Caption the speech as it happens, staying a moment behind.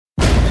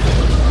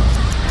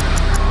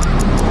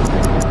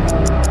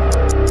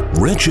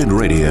Wretched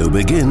Radio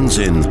begins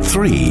in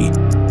 3,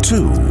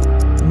 2,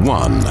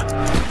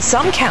 1.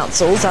 Some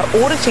councils are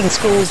auditing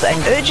schools and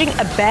urging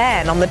a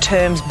ban on the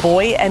terms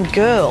boy and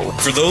girl.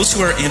 For those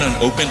who are in an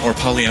open or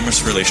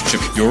polyamorous relationship,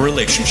 your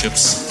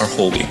relationships are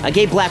holy. A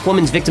gay black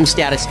woman's victim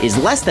status is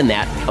less than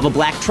that of a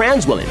black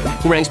trans woman,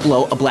 who ranks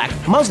below a black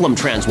Muslim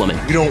trans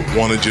woman. We don't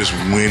want to just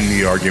win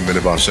the argument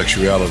about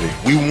sexuality.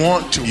 We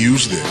want to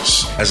use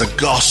this as a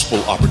gospel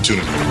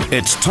opportunity.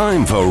 It's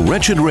time for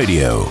Wretched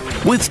Radio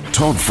with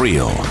Todd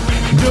Friel.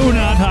 Do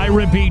not, I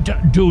repeat,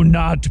 do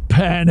not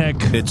panic.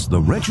 It's the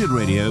Wretched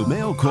Radio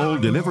mail call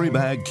delivery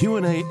bag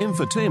Q&A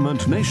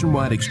infotainment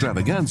nationwide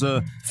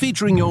extravaganza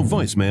featuring your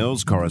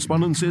voicemails,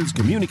 correspondences,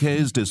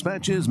 communiques,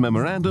 dispatches,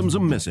 memorandums,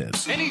 and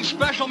missives. Any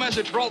special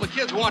message for all the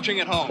kids watching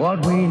at home?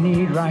 What we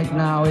need right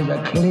now is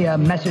a clear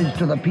message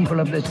to the people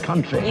of this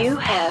country. You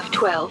have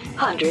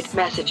 1,200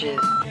 messages.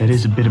 That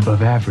is a bit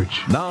above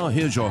average. Now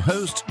here's your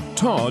host,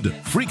 Todd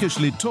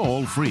Freakishly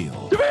Tall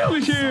Friel. DeVale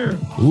is here.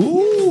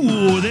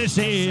 Ooh, this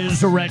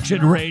is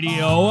Wretched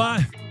Radio.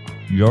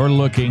 You're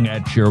looking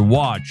at your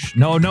watch.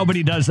 No,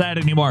 nobody does that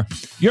anymore.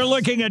 You're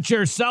looking at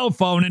your cell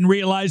phone and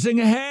realizing,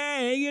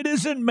 hey, it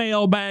isn't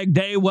mailbag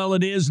day. Well,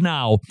 it is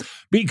now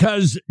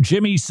because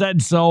Jimmy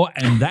said so,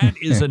 and that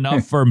is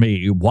enough for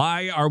me.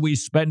 Why are we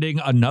spending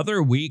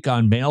another week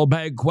on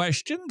mailbag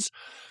questions?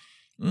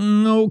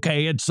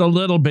 Okay, it's a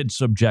little bit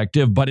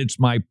subjective, but it's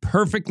my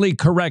perfectly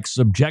correct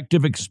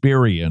subjective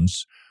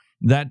experience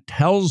that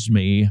tells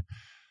me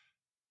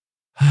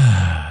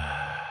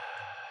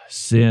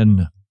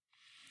sin.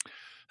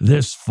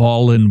 This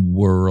fallen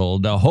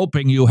world,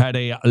 hoping you had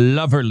a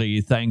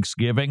loverly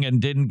Thanksgiving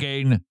and didn't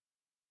gain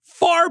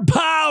 4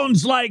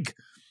 pounds like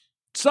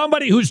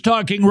somebody who's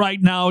talking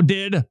right now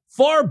did.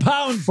 4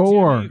 pounds.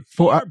 Four. Jimmy.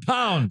 4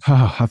 pounds.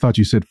 I thought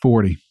you said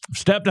 40.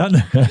 Stepped on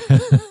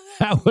the...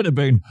 That would have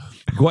been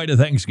quite a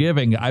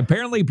Thanksgiving.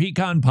 Apparently,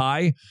 pecan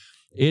pie,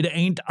 it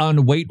ain't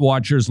on Weight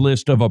Watchers'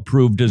 list of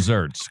approved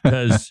desserts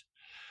because...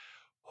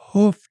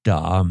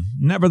 Hoofda.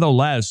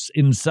 Nevertheless,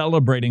 in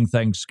celebrating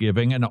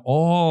Thanksgiving and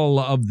all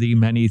of the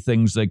many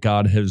things that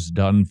God has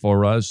done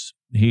for us,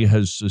 He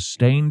has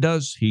sustained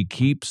us, He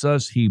keeps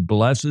us, He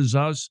blesses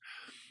us,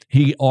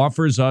 He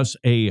offers us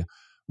a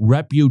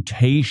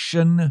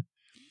reputation,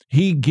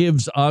 He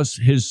gives us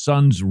His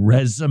Son's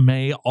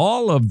resume.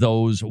 All of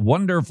those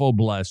wonderful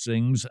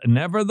blessings,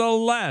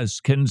 nevertheless,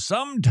 can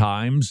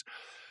sometimes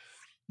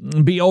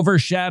be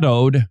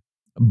overshadowed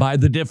by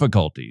the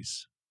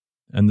difficulties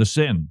and the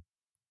sin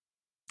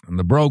and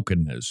the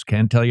brokenness.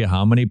 Can't tell you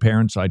how many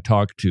parents I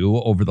talked to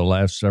over the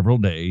last several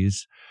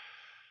days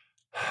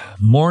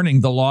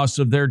mourning the loss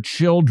of their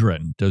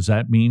children. Does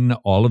that mean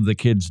all of the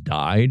kids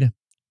died?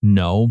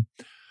 No.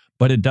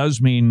 But it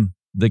does mean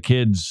the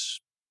kids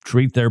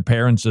treat their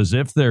parents as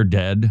if they're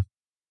dead.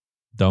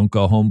 Don't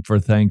go home for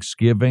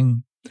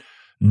Thanksgiving.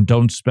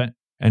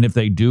 And if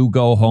they do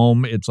go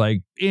home, it's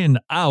like, in,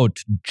 out,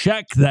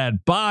 check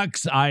that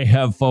box. I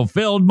have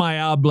fulfilled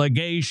my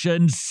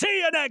obligation.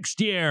 See you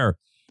next year,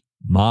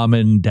 Mom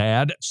and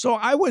Dad. So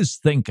I was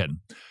thinking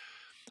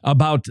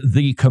about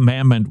the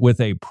commandment with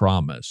a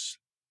promise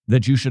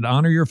that you should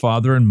honor your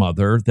father and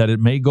mother, that it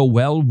may go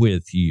well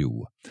with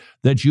you,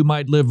 that you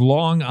might live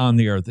long on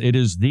the earth. It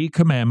is the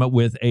commandment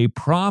with a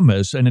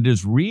promise, and it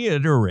is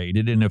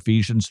reiterated in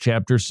Ephesians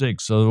chapter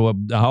 6. So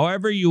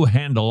however you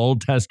handle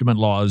Old Testament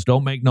laws,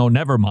 don't make no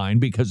never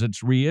mind, because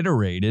it's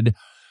reiterated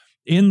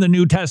in the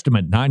New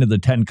Testament. 9 of the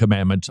 10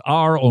 commandments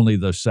are, only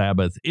the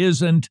Sabbath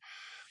isn't.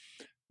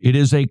 It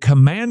is a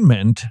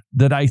commandment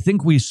that I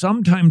think we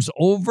sometimes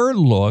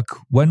overlook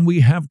when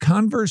we have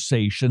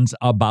conversations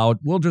about,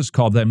 we'll just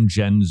call them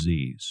Gen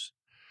Zs.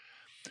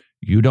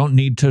 You don't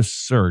need to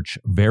search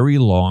very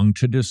long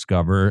to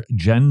discover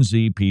Gen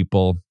Z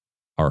people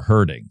are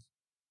hurting.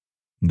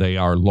 They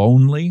are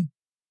lonely.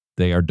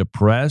 They are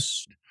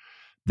depressed.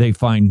 They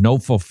find no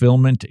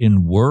fulfillment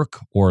in work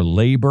or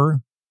labor.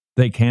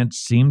 They can't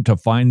seem to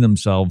find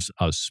themselves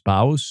a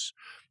spouse.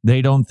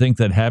 They don't think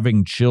that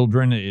having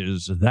children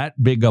is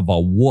that big of a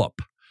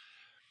whoop.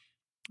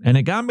 And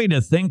it got me to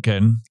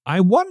thinking,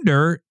 I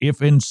wonder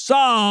if in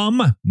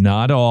some,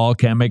 not all,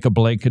 can't make a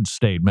blanket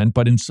statement,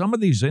 but in some of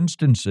these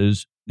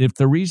instances, if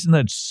the reason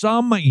that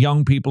some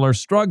young people are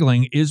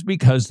struggling is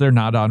because they're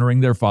not honoring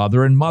their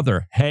father and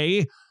mother.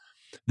 Hey,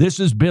 this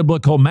is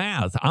biblical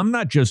math. I'm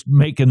not just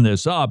making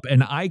this up,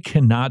 and I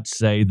cannot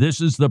say this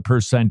is the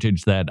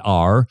percentage that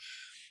are,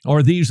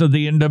 or these are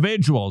the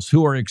individuals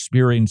who are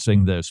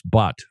experiencing this.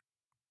 But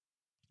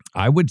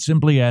I would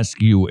simply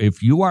ask you,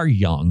 if you are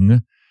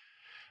young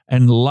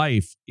and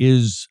life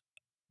is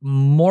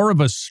more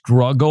of a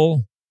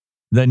struggle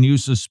than you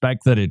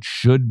suspect that it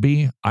should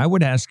be, I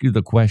would ask you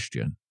the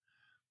question,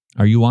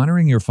 are you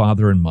honoring your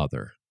father and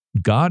mother?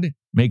 God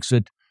makes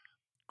it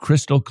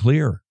crystal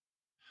clear.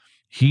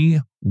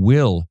 He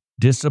will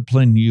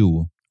discipline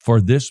you for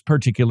this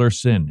particular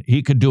sin.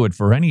 He could do it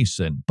for any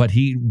sin, but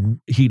he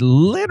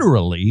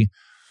literally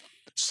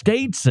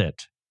states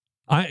it.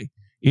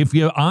 If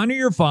you honor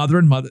your father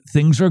and mother,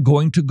 things are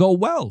going to go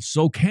well.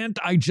 So can't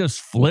I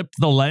just flip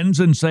the lens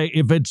and say,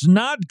 if it's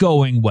not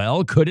going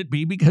well, could it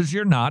be because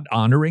you're not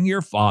honoring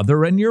your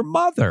father and your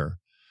mother?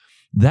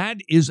 That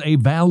is a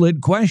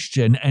valid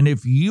question. And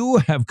if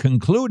you have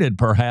concluded,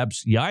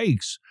 perhaps,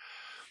 yikes,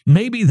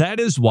 maybe that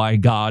is why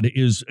God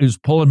is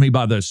pulling me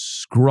by the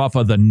scruff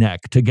of the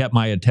neck to get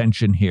my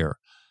attention here.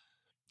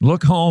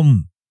 Look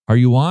home. Are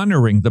you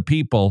honoring the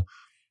people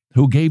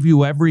who gave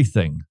you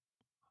everything,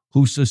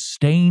 who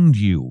sustained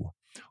you,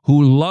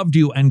 who loved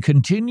you and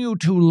continue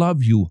to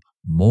love you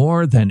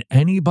more than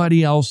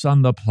anybody else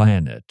on the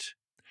planet?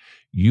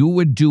 You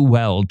would do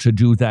well to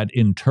do that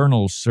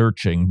internal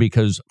searching,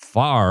 because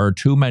far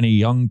too many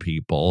young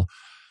people,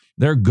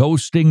 they're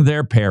ghosting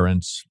their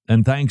parents,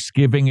 and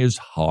Thanksgiving is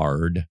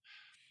hard.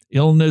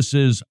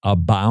 Illnesses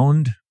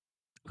abound.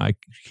 I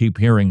keep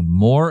hearing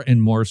more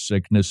and more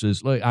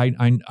sicknesses.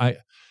 I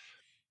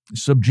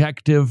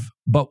subjective,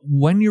 but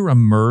when you're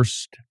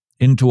immersed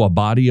into a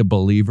body of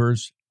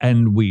believers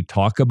and we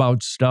talk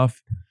about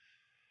stuff,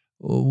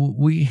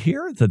 we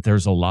hear that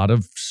there's a lot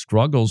of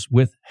struggles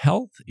with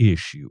health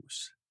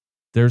issues.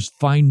 There's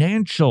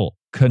financial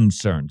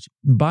concerns.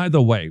 By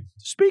the way,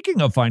 speaking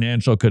of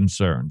financial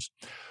concerns,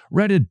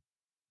 read it,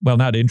 well,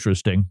 not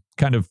interesting,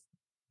 kind of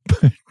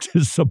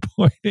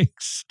disappointing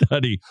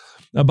study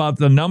about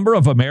the number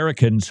of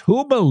Americans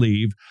who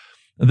believe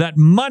that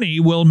money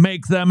will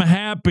make them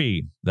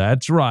happy.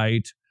 That's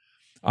right.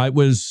 It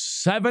was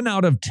 7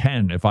 out of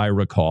 10, if I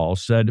recall,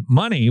 said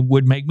money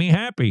would make me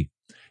happy.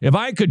 If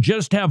I could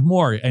just have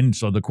more. And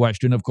so the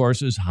question, of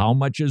course, is how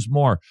much is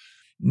more?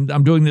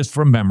 I'm doing this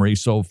from memory,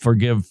 so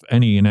forgive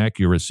any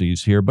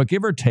inaccuracies here, but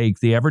give or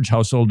take, the average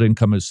household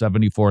income is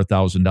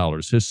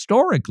 $74,000.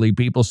 Historically,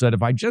 people said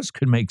if I just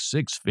could make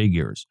 6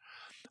 figures,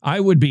 I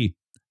would be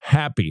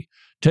happy.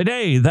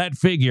 Today, that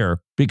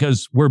figure,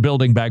 because we're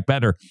building back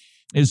better,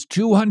 is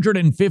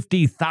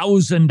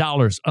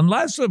 $250,000.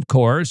 Unless, of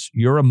course,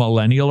 you're a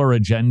millennial or a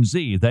Gen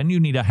Z, then you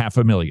need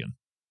 $500,000.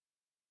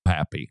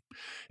 Happy.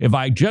 If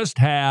I just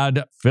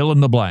had fill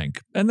in the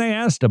blank, and they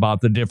asked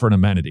about the different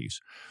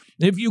amenities.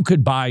 If you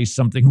could buy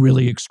something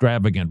really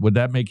extravagant, would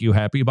that make you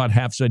happy? About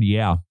half said,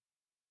 yeah,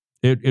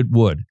 it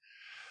would.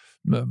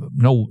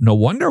 No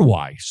wonder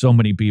why so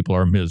many people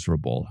are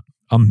miserable.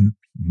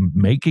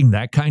 Making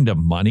that kind of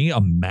money,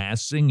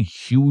 amassing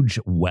huge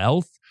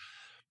wealth,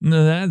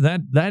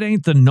 that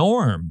ain't the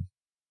norm.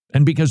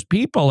 And because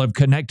people have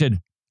connected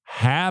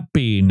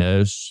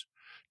happiness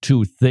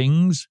to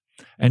things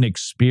and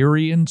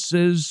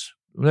experiences,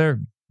 they're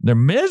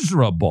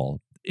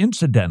miserable.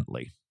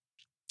 Incidentally,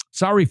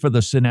 sorry for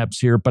the synapse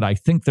here, but I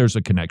think there's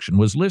a connection.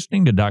 Was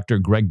listening to Dr.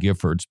 Greg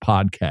Gifford's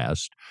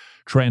podcast,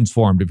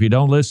 Transformed. If you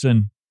don't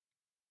listen,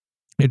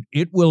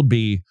 it will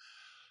be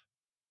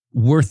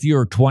worth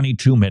your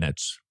 22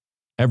 minutes.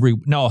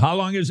 How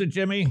long is it,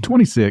 Jimmy?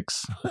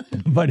 26.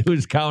 But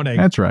who's counting?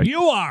 That's right.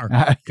 You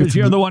are, because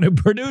you're the one who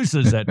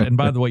produces it. And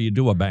by the way, you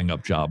do a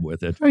bang-up job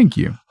with it. Thank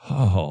you.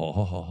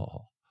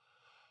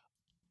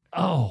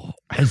 Oh,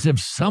 as if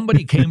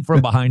somebody came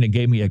from behind and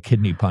gave me a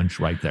kidney punch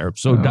right there.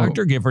 So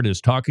Dr. Gifford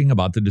is talking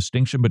about the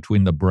distinction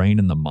between the brain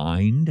and the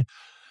mind,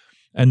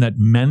 and that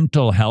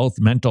mental health,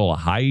 mental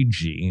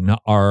hygiene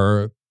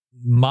are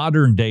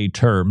modern-day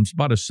terms,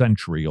 about a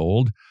century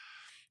old,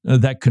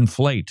 that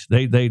conflate.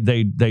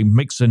 They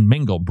mix and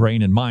mingle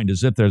brain and mind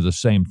as if they're the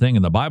same thing,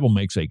 and the Bible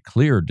makes a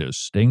clear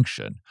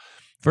distinction.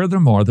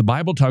 Furthermore, the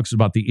Bible talks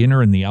about the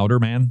inner and the outer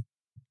man.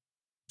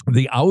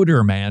 The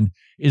outer man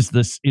is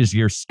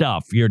your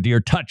stuff, your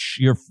touch,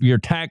 your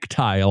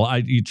tactile.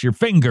 It's your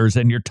fingers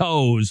and your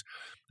toes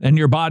and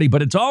your body,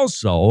 but it's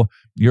also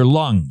your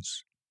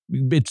lungs.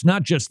 It's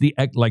not just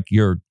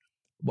your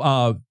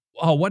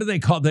what do they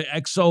call the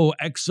exo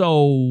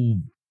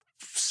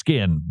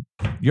skin?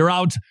 You're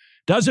out.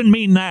 Doesn't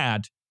mean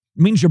that.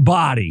 It means your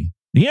body.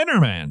 The inner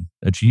man,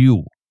 that's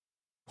you,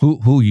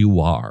 who you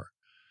are,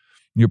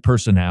 your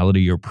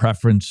personality, your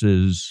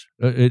preferences.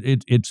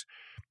 It's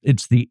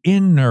the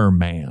inner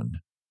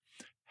man.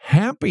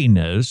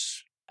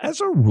 Happiness, as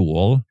a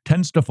rule,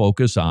 tends to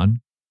focus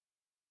on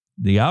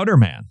the outer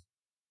man.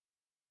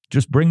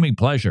 Just bring me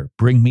pleasure,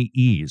 bring me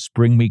ease,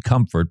 bring me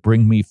comfort,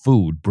 bring me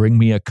food, bring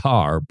me a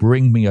car,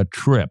 bring me a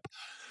trip.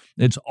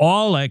 It's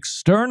all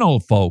external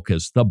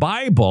focus. The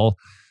Bible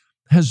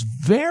has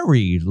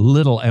very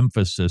little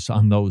emphasis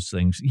on those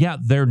things. Yeah,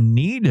 they're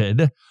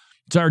needed.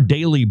 It's our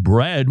daily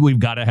bread. We've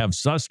got to have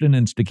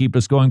sustenance to keep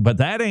us going, but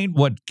that ain't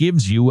what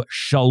gives you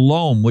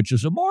shalom, which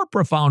is a more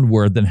profound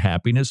word than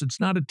happiness. It's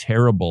not a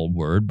terrible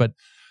word, but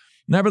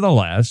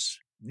nevertheless,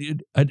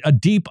 a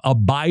deep,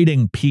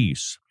 abiding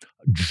peace,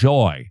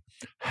 joy,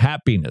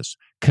 happiness,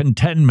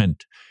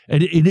 contentment.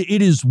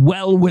 It is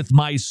well with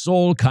my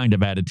soul kind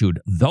of attitude.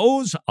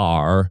 Those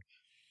are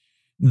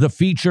the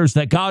features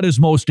that God is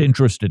most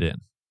interested in.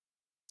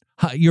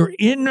 Your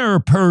inner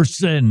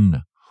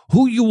person,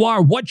 who you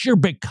are, what you're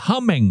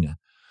becoming,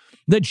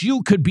 that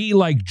you could be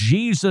like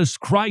Jesus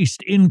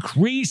Christ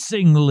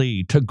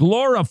increasingly to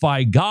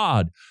glorify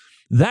God.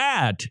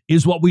 That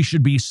is what we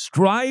should be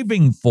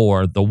striving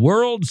for. The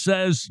world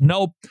says,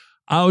 nope,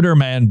 outer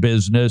man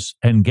business.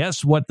 And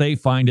guess what they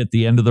find at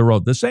the end of the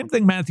road? The same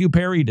thing Matthew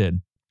Perry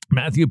did.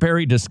 Matthew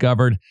Perry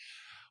discovered,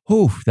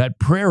 that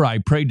prayer I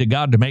prayed to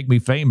God to make me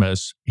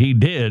famous, he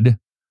did.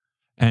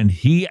 And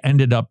he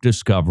ended up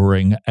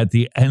discovering at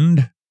the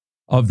end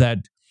of that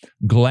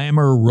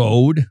glamour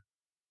road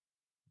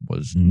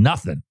was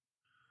nothing.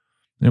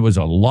 It was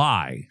a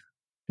lie.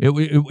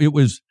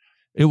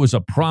 It was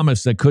a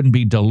promise that couldn't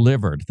be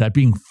delivered, that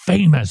being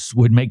famous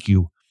would make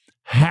you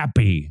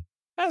happy.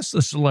 Ask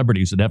the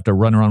celebrities that have to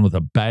run around with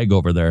a bag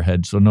over their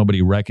head so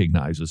nobody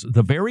recognizes.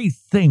 The very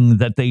thing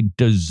that they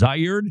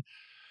desired,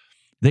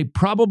 they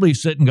probably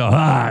sit and go,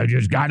 I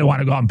just got to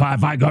want to go and buy.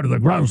 If I go to the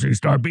grocery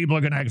store, people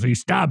are going to actually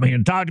stop me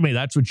and talk to me.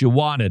 That's what you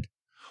wanted.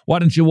 Why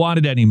don't you want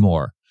it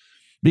anymore?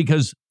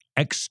 Because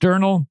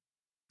external,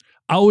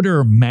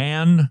 outer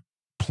man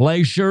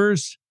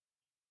pleasures,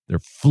 they're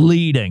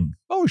fleeting.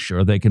 Oh,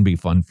 sure, they can be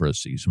fun for a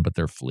season, but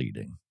they're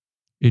fleeting.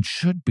 It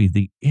should be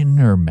the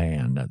inner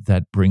man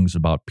that brings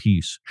about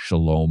peace,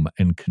 shalom,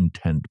 and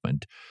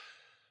contentment.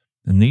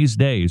 And these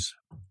days,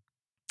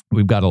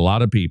 we've got a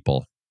lot of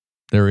people.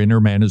 Their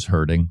inner man is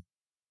hurting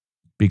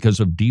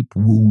because of deep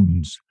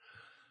wounds,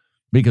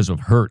 because of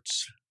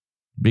hurts,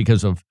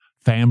 because of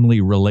family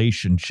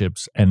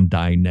relationships and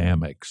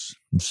dynamics.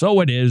 And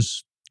so it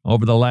is.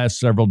 Over the last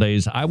several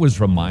days, I was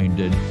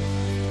reminded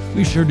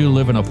we sure do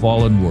live in a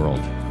fallen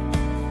world.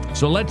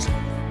 So let's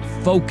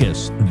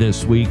focus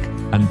this week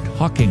on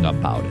talking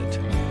about it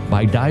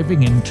by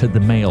diving into the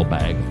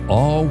mailbag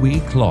all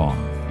week long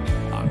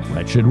on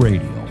Wretched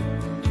Radio.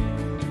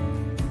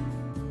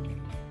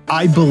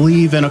 I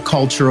believe in a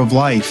culture of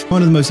life.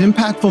 One of the most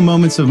impactful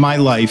moments of my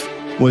life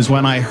was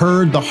when I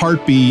heard the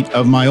heartbeat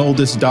of my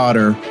oldest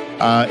daughter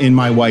in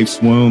my wife's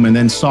womb, and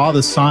then saw the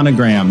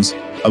sonograms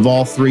of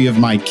all three of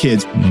my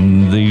kids.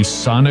 The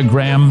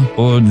sonogram,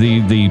 or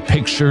the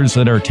pictures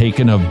that are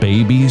taken of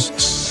babies,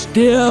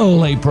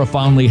 still a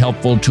profoundly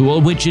helpful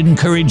tool, which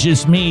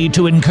encourages me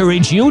to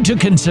encourage you to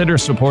consider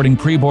supporting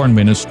Preborn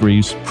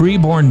Ministries.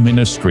 Preborn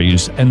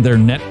Ministries and their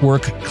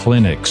network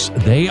clinics.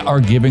 They are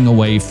giving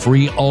away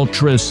free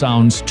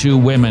ultrasounds to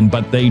women,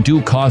 but they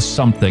do cost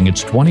something.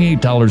 It's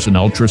 $28 an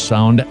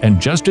ultrasound, and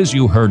just as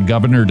you heard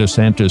Governor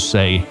DeSantis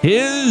say,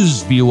 his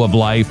view of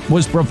life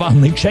was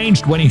profoundly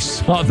changed when he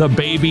saw the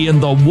baby in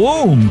the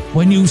womb.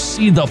 When you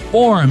see the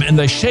form and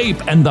the shape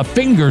and the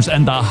fingers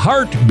and the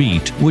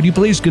heartbeat, would you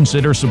please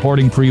consider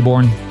supporting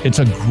Preborn? It's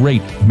a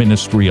great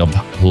ministry of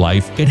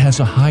life. It has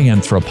a high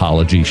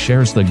anthropology,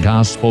 shares the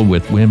gospel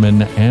with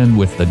women and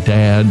with the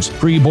dads.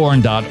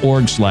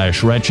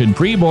 Preborn.org/wretched.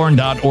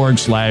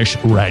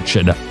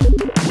 Preborn.org/wretched.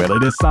 Well,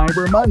 it is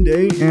Cyber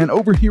Monday, and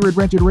over here at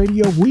Wretched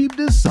Radio, we've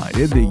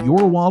decided that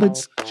your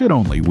wallets should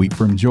only weep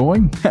from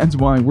joy. That's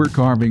why we're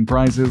carving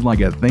prices like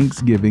a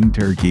Thanksgiving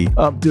turkey,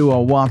 up to a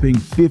whopping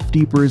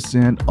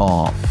 50%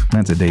 off.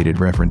 That's a dated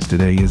reference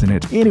today, isn't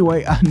it?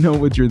 Anyway, I know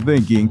what you're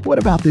thinking. What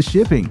about the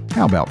shipping?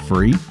 How about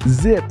free?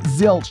 Zip,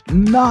 zilch,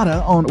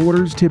 nada on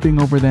orders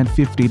tipping over that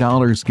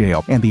 $50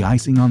 scale. And the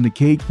icing on the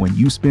cake, when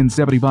you spend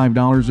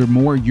 $75 or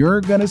more, you're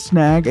gonna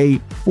snag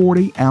a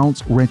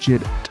 40-ounce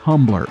Wretched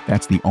tumbler.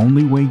 That's the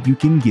only way you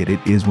can get it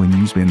is when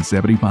you spend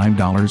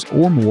 $75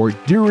 or more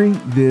during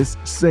this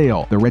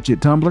sale. The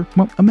Wretched tumbler?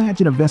 Well,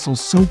 imagine a vessel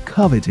so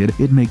coveted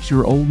it makes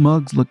your old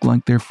mugs look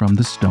like they're from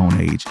the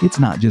Stone Age. It's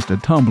not just a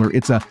tumbler,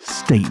 it's a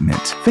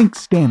statement. Think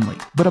Stanley,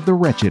 but of the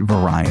Wretched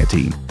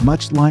variety.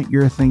 Much like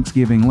your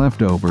Thanksgiving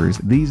leftovers,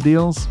 these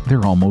deals,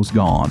 they're almost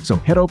gone. So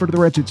head over to the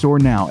Wretched store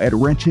now at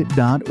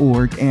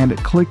wretched.org and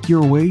click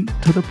your way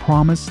to the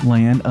promised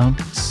land of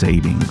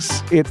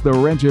savings. It's the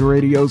Wretched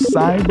Radio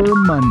Cyber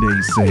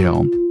Monday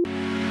sale.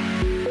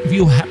 If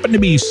you happen to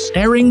be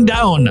staring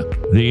down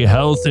the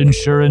health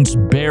insurance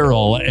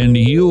barrel and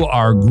you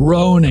are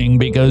groaning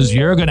because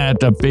you're going to have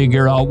to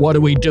figure out, what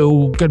do we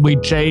do? Could we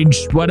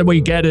change? What do we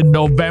get in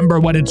November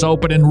when it's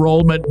open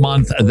enrollment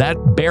month?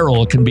 That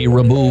barrel can be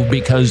removed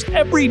because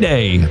every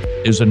day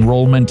is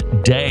enrollment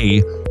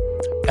day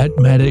at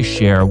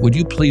Medi-Share. Would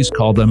you please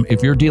call them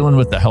if you're dealing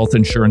with the health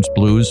insurance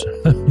blues?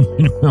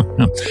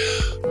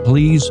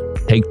 Please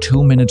take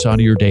 2 minutes out of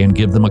your day and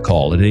give them a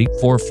call at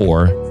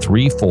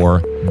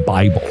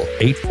 844-34-BIBLE.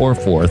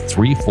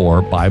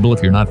 844-34-BIBLE.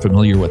 If you're not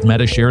familiar with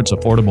Medi-Share, it's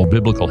affordable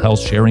biblical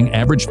health sharing.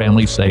 Average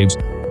family saves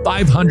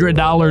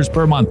 $500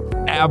 per month.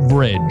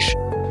 Average.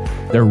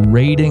 Their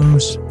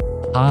ratings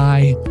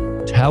high.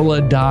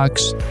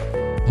 Teledocs.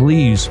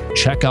 Please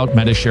check out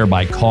Medi-Share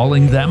by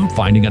calling them,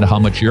 finding out how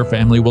much your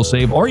family will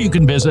save, or you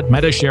can visit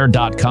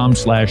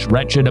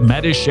Medishare.com/wretched,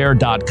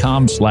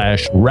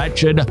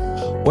 Medishare.com/wretched,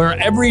 where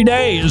every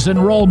day is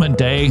enrollment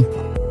day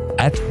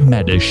at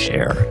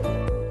Medi-Share.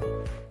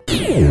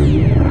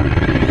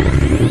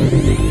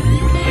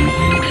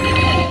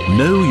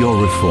 Know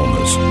your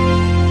reformers.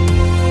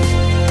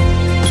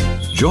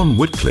 John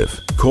Wycliffe,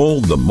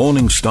 called the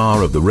Morning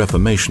Star of the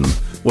Reformation,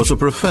 was a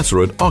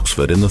professor at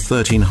Oxford in the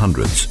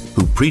 1300s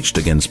who preached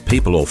against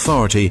papal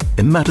authority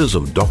in matters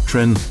of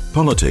doctrine,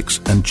 politics,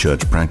 and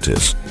church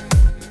practice.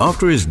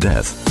 After his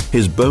death,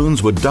 his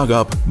bones were dug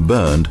up,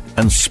 burned,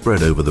 and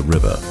spread over the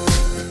river.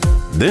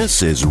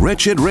 This is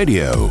Wretched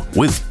Radio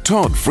with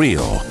Todd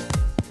Friel.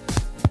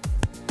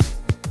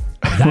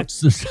 That's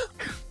the...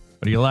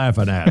 What are you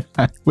laughing at?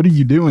 What are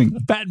you doing?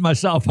 Patting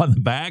myself on the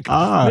back.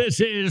 This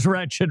is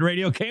Wretched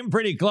Radio. Came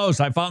pretty close.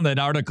 I found that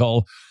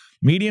article.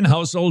 Median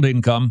household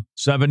income,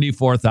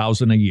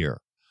 $74,000 a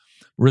year.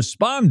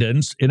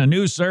 Respondents in a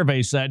new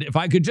survey said, if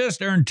I could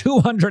just earn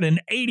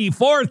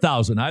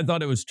 $284,000, I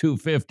thought it was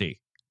 $250,000.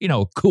 You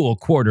know, cool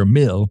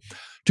 $250,000.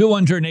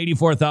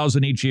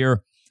 $284,000 each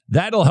year.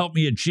 That'll help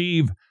me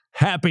achieve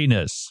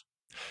happiness.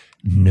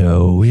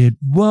 No, it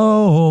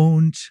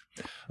won't.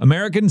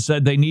 Americans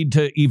said they need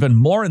to even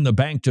more in the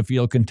bank to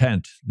feel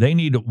content. They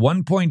need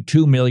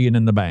 $1.2 million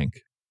in the bank.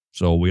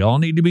 So we all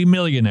need to be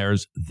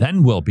millionaires.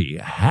 Then we'll be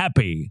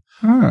happy.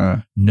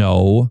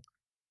 No,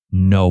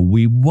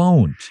 we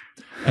won't.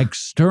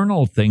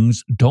 External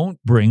things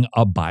don't bring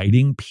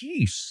abiding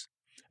peace.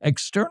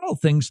 External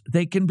things,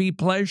 they can be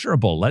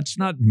pleasurable. Let's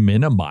not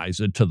minimize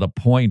it to the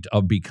point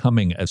of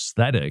becoming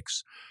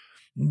aesthetics,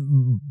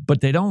 but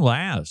they don't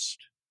last.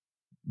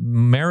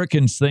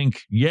 Americans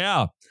think,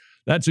 yeah,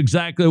 that's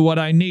exactly what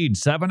I need.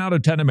 7 out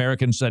of 10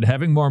 Americans said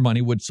having more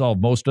money would solve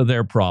most of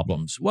their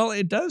problems. Well,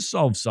 it does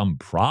solve some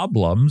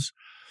problems,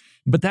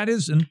 but that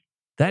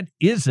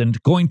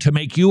isn't going to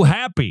make you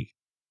happy.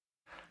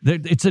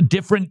 It's a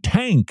different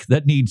tank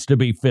that needs to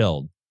be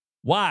filled.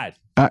 What?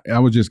 I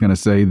was just going to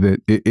say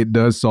that it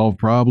does solve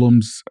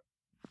problems,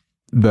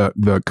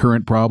 the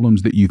current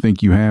problems that you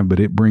think you have, but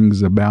it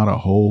brings about a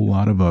whole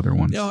lot of other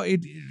ones. No,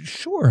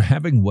 sure,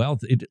 having wealth,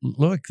 it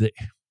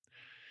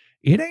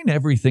ain't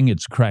everything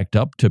it's cracked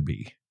up to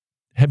be.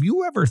 Have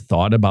you ever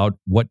thought about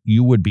what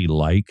you would be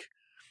like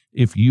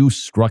if you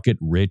struck it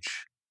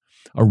rich?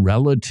 A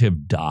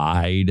relative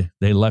died,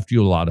 they left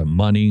you a lot of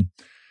money.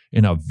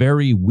 In a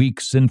very weak,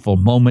 sinful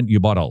moment, you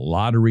bought a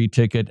lottery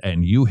ticket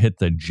and you hit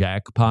the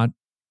jackpot.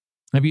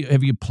 Have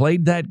you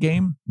played that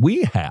game?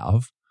 We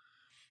have.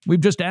 We've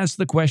just asked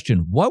the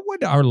question, what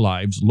would our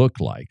lives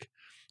look like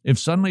if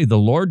suddenly the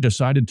Lord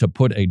decided to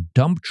put a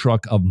dump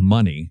truck of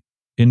money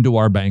into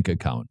our bank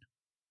account?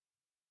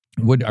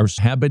 Would our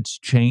habits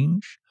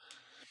change?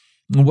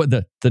 What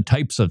the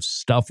types of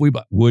stuff we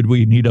buy? Would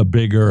we need a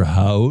bigger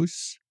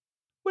house?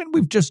 When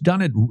we've just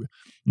done it,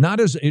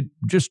 not as it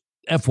just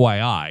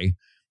FYI,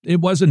 it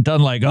wasn't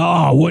done like,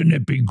 oh, wouldn't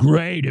it be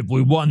great if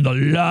we won the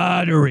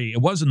lottery? It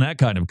wasn't that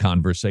kind of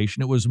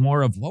conversation. It was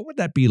more of, what would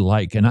that be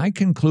like? And I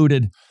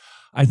concluded,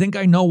 I think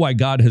I know why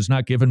God has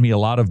not given me a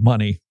lot of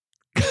money.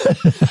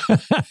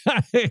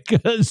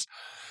 Because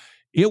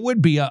it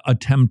would be a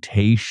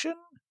temptation.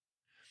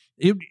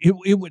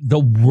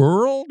 The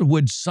world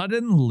would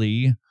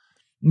suddenly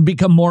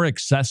become more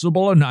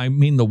accessible, and I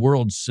mean the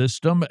world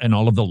system and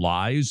all of the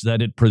lies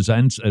that it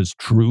presents as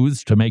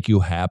truths to make you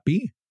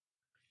happy.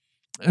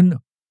 And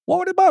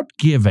what about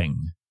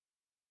giving?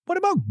 What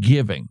about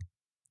giving?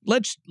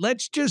 Let's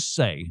just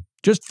say,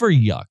 just for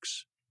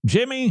yucks,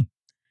 Jimmy,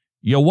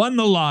 you won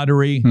the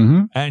lottery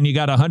and you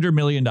got $100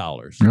 million.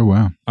 Oh,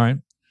 wow. All right.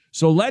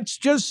 So let's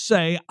just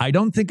say, I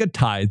don't think a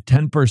tithe,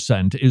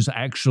 10%, is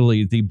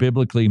actually the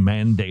biblically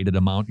mandated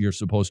amount you're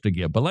supposed to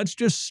give. But let's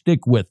just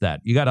stick with that.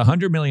 You got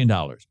 $100 million.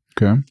 Okay.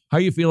 How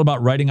do you feel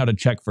about writing out a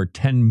check for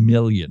 $10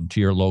 million to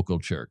your local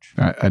church?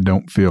 I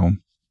don't feel.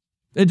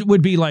 It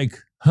would be like,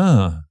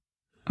 oh,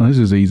 this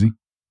is easy.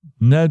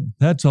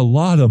 That's a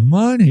lot of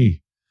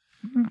money.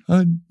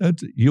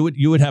 You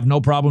would have no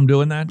problem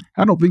doing that?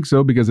 I don't think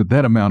so, because at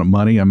that amount of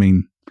money, I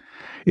mean,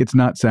 it's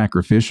not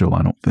sacrificial,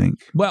 I don't think.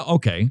 Well,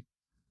 okay.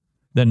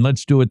 Then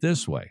let's do it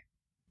this way.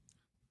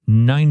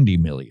 90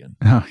 million.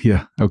 Oh,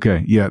 yeah.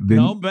 Okay. Yeah. Then,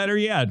 no, better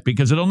yet,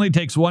 because it only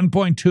takes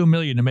 1.2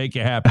 million to make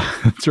you happy.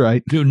 That's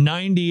right. Do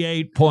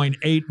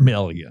 98.8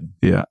 million.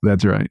 Yeah,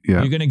 that's right. Yeah.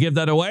 You're going to give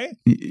that away?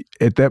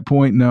 At that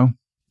point, no.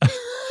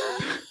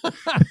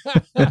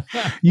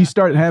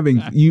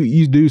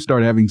 You do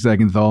start having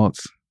second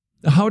thoughts.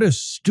 How to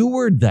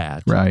steward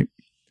that. Right.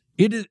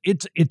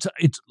 It's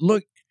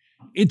look,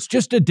 it's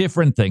just a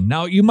different thing.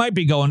 Now, you might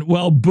be going,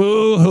 well,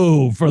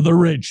 boo-hoo for the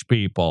rich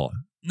people.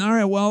 All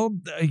right, well,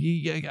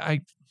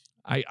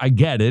 I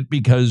get it,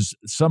 because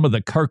some of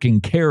the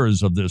carking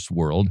cares of this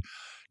world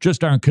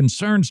just aren't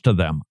concerns to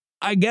them.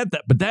 I get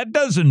that, but that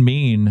doesn't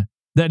mean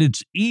that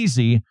it's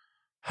easy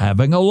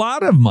having a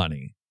lot of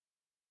money.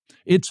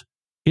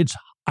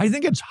 I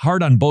think it's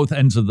hard on both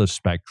ends of the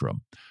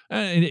spectrum.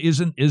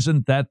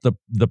 Isn't that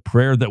the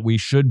prayer that we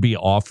should be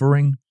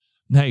offering?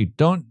 Hey,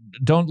 don't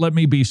let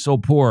me be so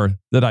poor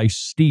that I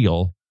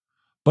steal,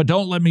 but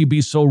don't let me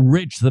be so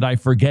rich that I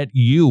forget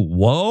you.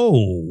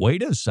 Whoa,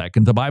 wait a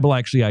second. The Bible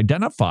actually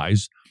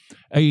identifies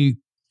a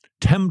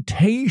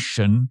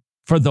temptation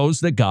for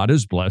those that God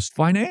has blessed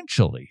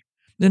financially.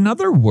 In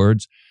other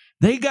words,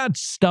 they got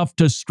stuff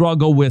to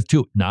struggle with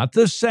too. Not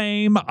the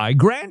same, I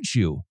grant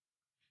you.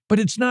 But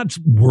it's not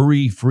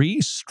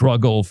worry-free,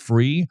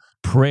 struggle-free,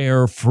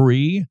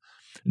 prayer-free,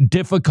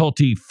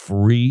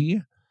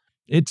 difficulty-free.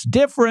 It's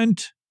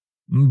different,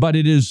 but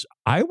it is,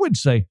 I would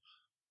say,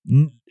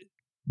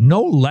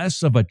 no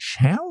less of a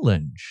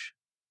challenge.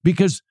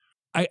 Because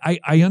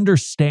I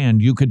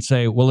understand you could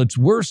say, well, it's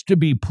worse to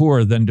be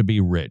poor than to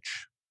be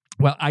rich.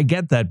 Well, I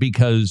get that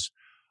because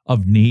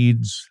of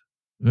needs,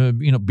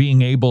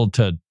 being able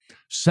to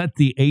set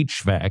the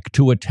HVAC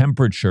to a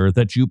temperature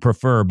that you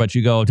prefer, but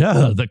you go,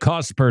 the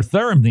cost per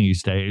therm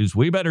these days,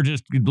 we better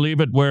just leave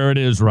it where it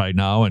is right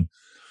now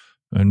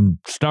and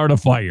start a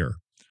fire.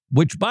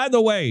 Which, by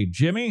the way,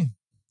 Jimmy,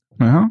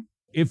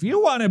 if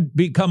you want to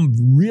become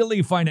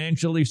really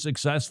financially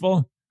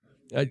successful,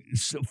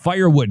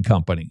 firewood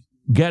company,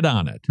 get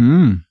on it.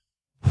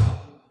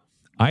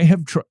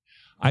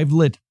 I've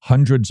lit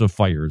hundreds of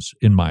fires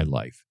in my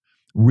life.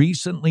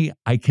 Recently,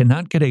 I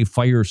cannot get a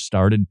fire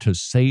started to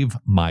save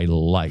my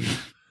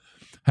life.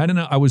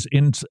 I was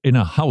in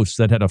a house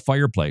that had a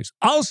fireplace.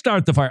 I'll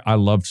start the fire. I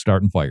love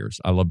starting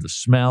fires. I love the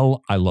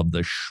smell. I love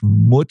the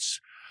schmutz.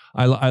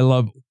 I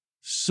love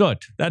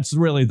soot. That's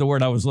really the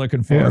word I was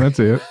looking for. Yeah, that's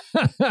it.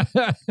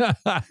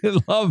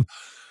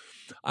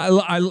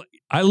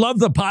 I love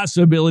the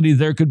possibility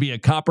there could be a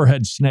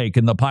copperhead snake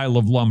in the pile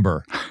of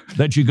lumber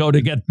that you go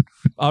to get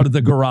out of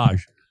the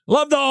garage.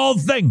 Love the whole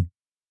thing.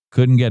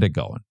 Couldn't get it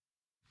going.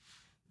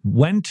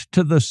 Went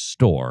to the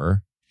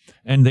store,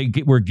 and they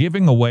were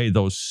giving away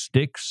those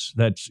sticks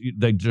that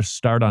they just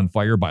start on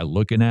fire by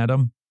looking at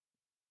them.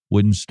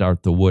 Wouldn't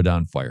start the wood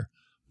on fire.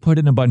 Put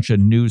in a bunch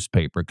of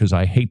newspaper because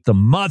I hate the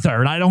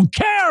mother, and I don't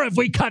care if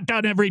we cut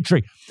down every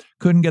tree.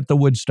 Couldn't get the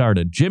wood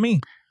started.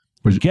 Jimmy,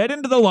 get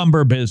into the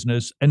lumber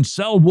business and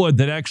sell wood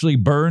that actually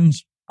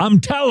burns. I'm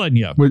telling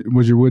you.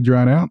 Was your wood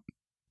dried out?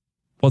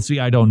 Well, see,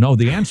 I don't know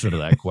the answer to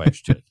that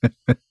question.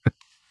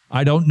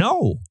 I don't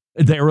know.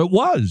 There it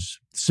was,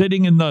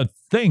 sitting in the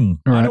thing.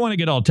 Right. I don't want to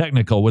get all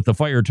technical with the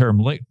fire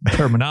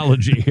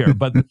terminology here,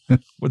 but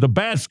with the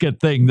basket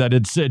thing that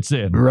it sits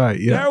in. Right,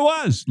 yeah. There it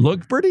was.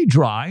 Looked pretty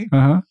dry.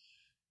 Uh-huh.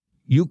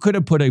 You could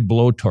have put a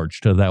blowtorch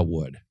to that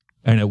wood,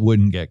 and it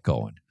wouldn't get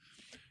going.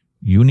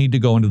 You need to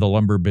go into the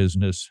lumber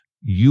business.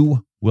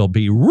 You will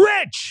be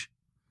rich.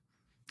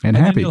 And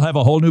happy. Then you'll have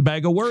a whole new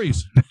bag of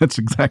worries. That's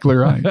exactly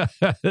right.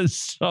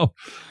 So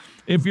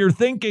if you're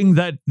thinking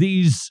that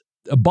these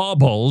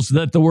baubles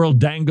that the world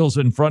dangles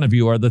in front of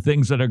you are the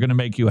things that are going to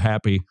make you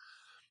happy,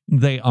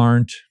 they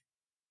aren't.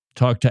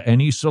 Talk to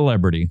any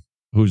celebrity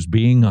who's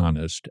being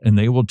honest, and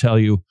they will tell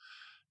you,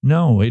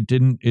 no, it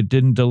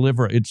didn't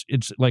deliver.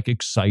 It's like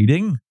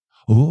exciting.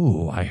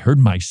 Oh, I heard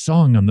my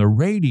song on the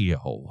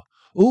radio.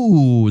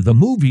 Oh, the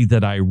movie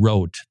that I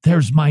wrote.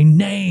 There's my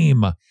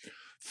name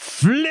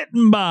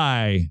flitting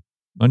by.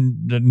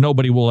 And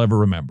nobody will ever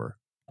remember.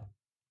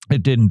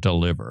 It didn't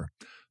deliver.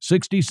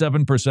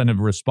 67% of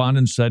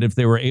respondents said if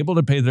they were able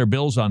to pay their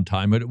bills on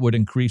time, it would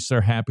increase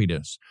their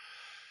happiness.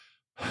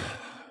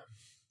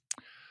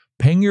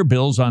 Paying your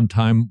bills on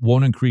time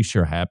won't increase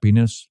your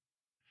happiness.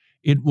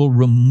 It will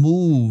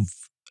remove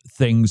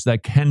things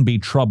that can be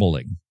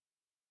troubling,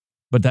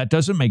 but that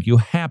doesn't make you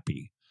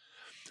happy.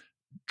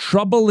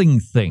 Troubling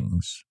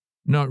things,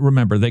 no,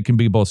 remember, they can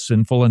be both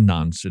sinful and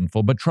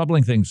non-sinful, but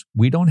troubling things,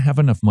 we don't have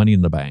enough money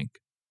in the bank.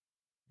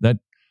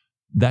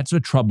 That's a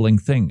troubling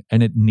thing,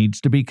 and it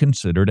needs to be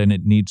considered, and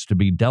it needs to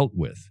be dealt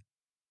with.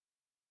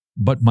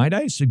 But might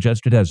I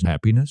suggest it has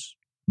happiness?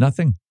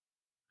 Nothing.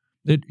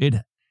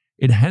 It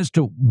has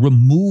to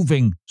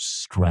removing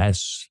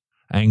stress,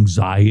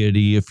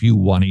 anxiety, if you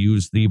want to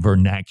use the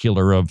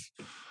vernacular of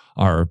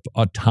our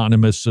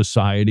autonomous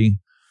society,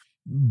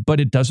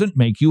 but it doesn't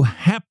make you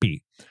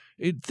happy.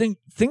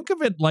 Think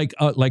of it like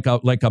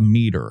a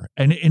meter,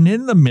 and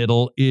in the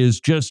middle is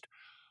just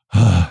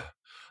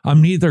I'm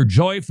neither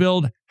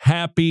joy-filled,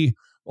 happy,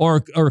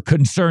 or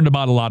concerned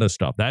about a lot of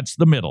stuff. That's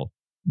the middle.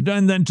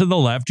 And then to the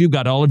left, you've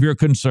got all of your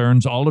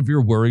concerns, all of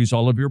your worries,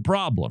 all of your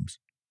problems.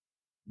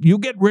 You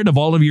get rid of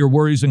all of your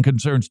worries and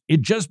concerns,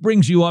 it just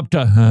brings you up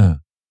to,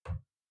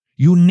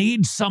 You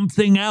need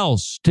something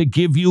else to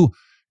give you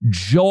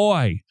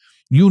joy.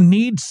 You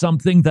need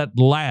something that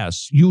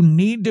lasts. You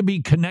need to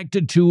be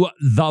connected to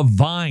the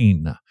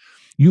vine.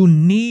 You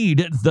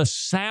need the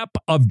sap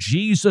of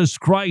Jesus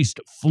Christ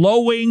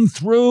flowing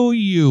through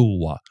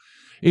you.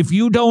 If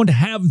you don't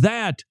have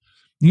that,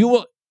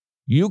 you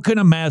can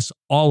amass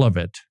all of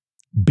it.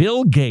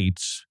 Bill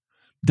Gates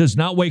does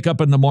not wake up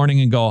in the morning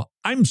and go,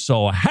 I'm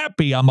so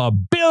happy I'm a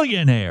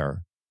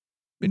billionaire.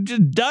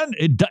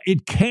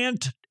 It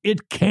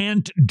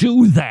can't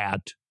do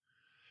that.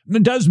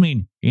 It does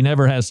mean he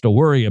never has to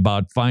worry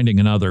about finding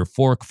another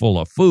forkful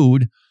of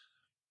food,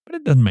 but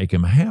it doesn't make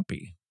him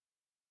happy.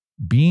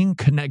 Being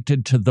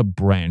connected to the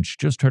branch.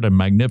 Just heard a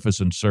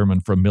magnificent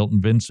sermon from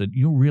Milton Vincent.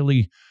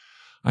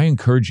 I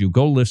encourage you,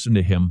 go listen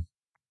to him.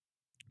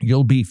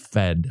 You'll be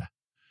fed.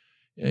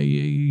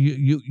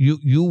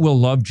 You will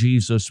love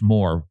Jesus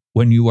more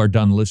when you are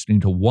done listening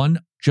to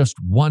just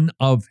one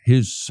of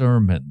his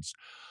sermons.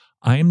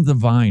 I'm the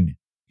vine.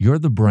 You're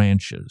the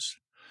branches.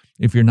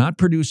 If you're not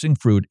producing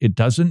fruit, it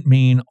doesn't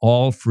mean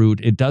all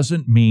fruit. It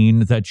doesn't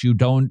mean that you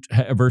don't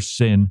ever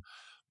sin.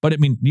 But it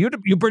means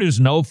you produce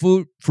no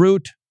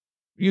fruit,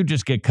 you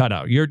just get cut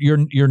out.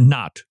 You're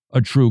not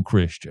a true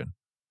Christian.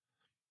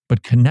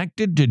 But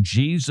connected to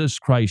Jesus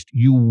Christ,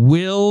 you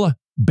will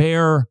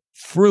bear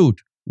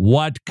fruit.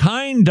 What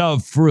kind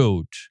of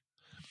fruit?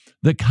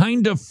 The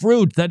kind of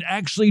fruit that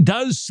actually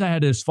does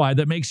satisfy,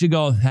 that makes you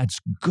go, that's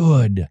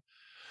good.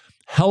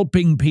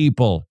 Helping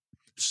people,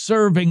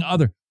 serving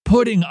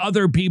putting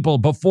other people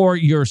before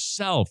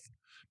yourself,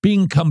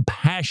 being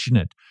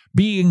compassionate,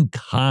 being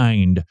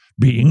kind,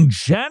 being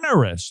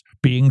generous,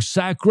 being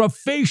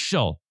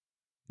sacrificial.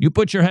 You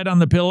put your head on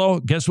the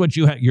pillow, guess what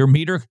you have? Your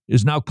meter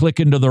is now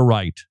clicking to the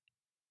right.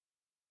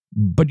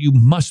 But you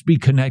must be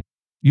connected.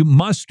 You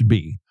must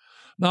be.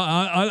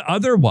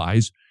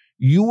 Otherwise,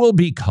 you will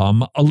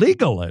become a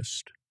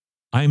legalist.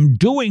 I'm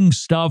doing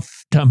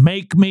stuff to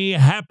make me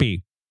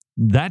happy.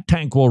 That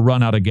tank will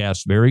run out of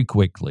gas very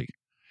quickly.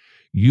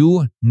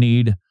 You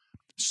need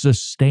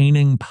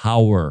sustaining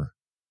power,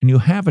 and you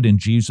have it in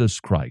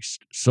Jesus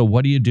Christ. So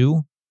what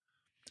do?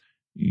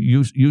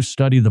 You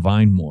study the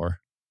vine more.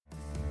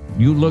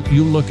 You look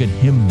at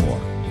him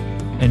more,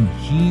 and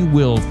he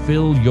will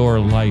fill your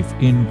life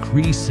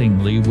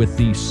increasingly with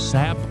the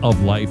sap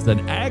of life that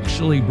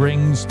actually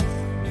brings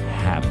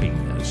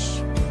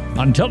happiness.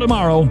 Until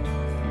tomorrow,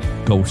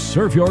 go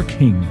serve your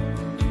king.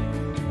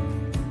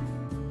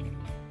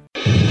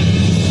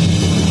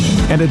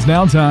 And it's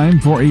now time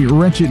for a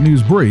Wretched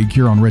News Break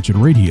here on Wretched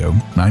Radio.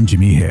 I'm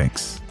Jimmy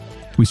Hicks.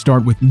 We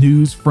start with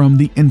news from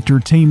the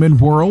entertainment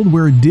world,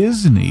 where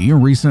Disney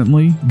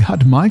recently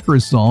got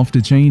Microsoft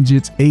to change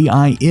its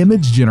AI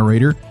image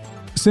generator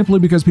simply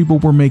because people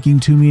were making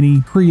too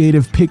many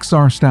creative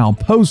Pixar-style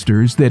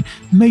posters that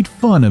made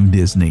fun of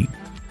Disney.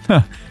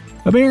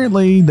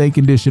 Apparently, they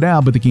can dish it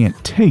out, but they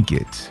can't take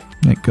it.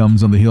 It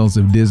comes on the heels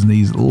of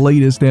Disney's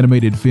latest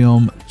animated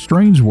film,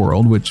 Strange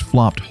World, which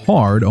flopped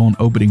hard on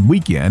opening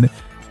weekend.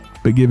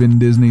 But given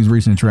Disney's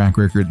recent track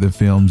record, the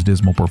film's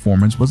dismal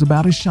performance was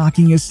about as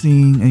shocking as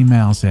seeing a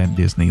mouse at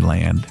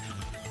Disneyland.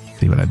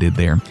 See what I did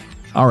there?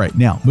 All right,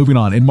 now, moving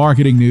on. In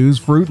marketing news,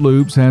 Fruit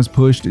Loops has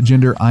pushed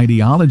gender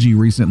ideology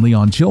recently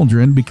on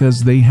children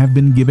because they have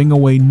been giving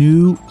away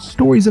new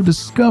Stories of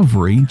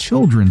Discovery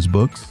children's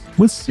books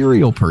with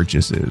cereal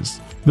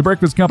purchases. The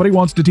breakfast company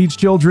wants to teach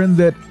children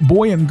that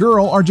boy and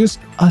girl are just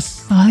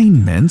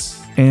assignments,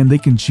 and they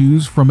can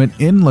choose from an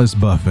endless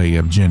buffet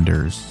of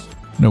genders.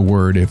 No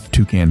word if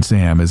Toucan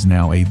Sam is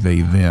now a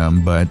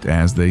they-them, but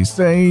as they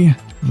say,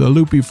 the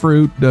loopy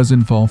fruit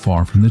doesn't fall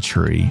far from the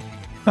tree.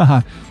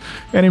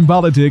 And in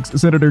politics,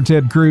 Senator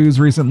Ted Cruz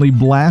recently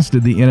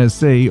blasted the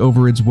NSA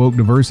over its woke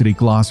diversity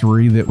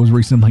glossary that was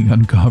recently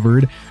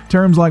uncovered.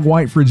 Terms like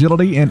white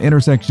fragility and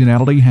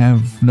intersectionality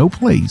have no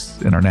place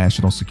in our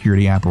national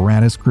security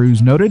apparatus,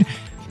 Cruz noted.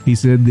 He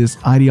said this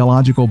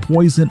ideological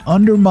poison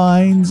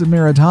undermines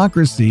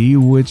meritocracy,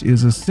 which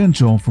is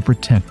essential for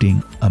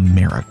protecting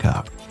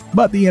America.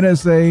 But the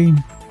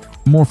NSA,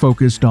 more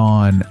focused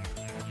on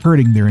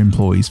hurting their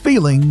employees'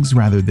 feelings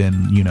rather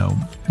than,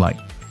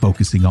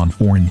 focusing on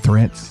foreign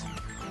threats.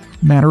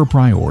 Matter of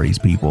priorities,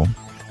 people.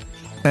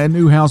 And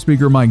new House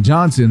Speaker Mike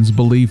Johnson's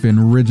belief in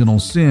original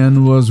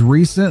sin was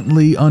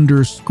recently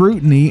under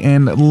scrutiny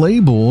and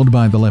labeled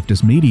by the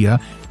leftist media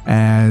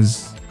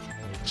as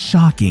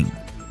shocking.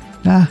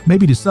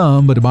 Maybe to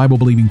some, but to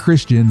Bible-believing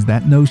Christians,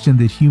 that notion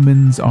that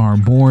humans are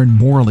born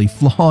morally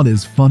flawed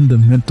is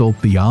fundamental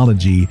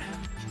theology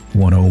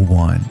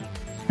 101.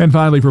 And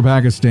finally, for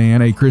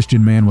Pakistan, a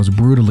Christian man was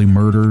brutally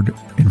murdered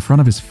in front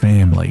of his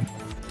family.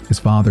 His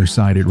father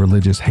cited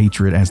religious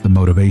hatred as the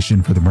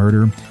motivation for the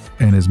murder,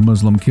 and his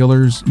Muslim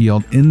killers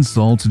yelled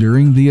insults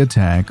during the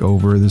attack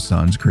over the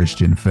son's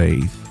Christian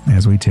faith.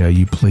 As we tell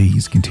you,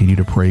 please continue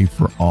to pray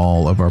for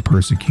all of our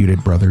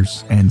persecuted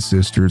brothers and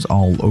sisters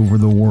all over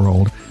the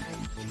world.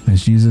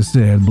 As Jesus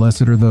said,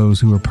 blessed are those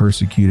who are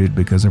persecuted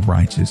because of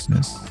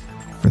righteousness,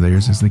 for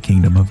theirs is the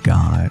kingdom of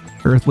God.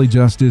 Earthly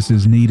justice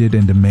is needed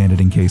and demanded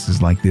in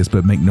cases like this,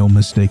 but make no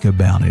mistake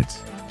about it,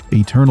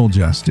 eternal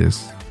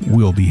justice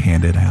will be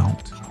handed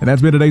out. And that's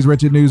been today's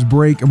Wretched News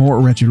Break. More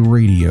Wretched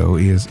Radio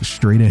is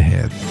straight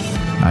ahead.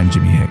 I'm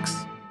Jimmy Hicks.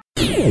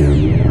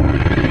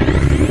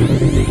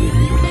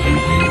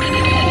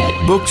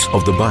 Books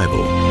of the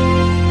Bible.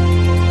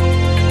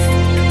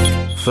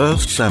 1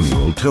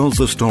 Samuel tells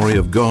the story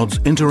of God's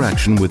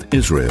interaction with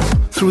Israel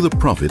through the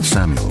prophet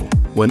Samuel.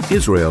 When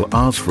Israel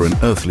asked for an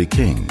earthly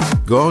king,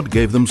 God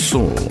gave them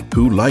Saul,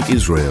 who, like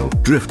Israel,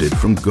 drifted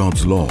from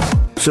God's law.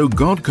 So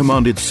God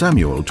commanded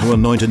Samuel to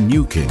anoint a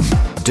new king,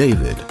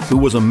 David, who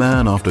was a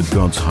man after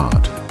God's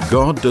heart.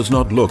 God does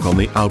not look on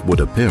the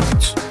outward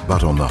appearance,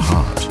 but on the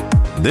heart.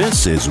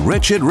 This is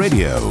Wretched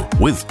Radio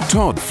with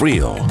Todd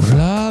Friel.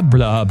 Blah,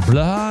 blah,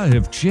 blah.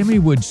 If Jimmy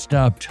would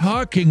stop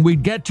talking,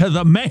 we'd get to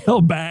the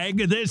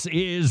mailbag. This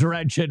is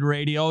Wretched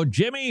Radio.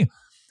 Jimmy,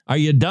 are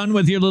you done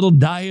with your little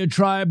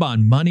diatribe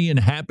on money and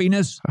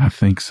happiness? I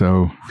think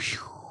so.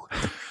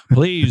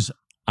 Please,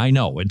 I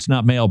know it's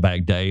not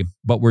mailbag day,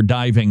 but we're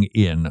diving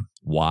in.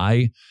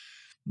 Why?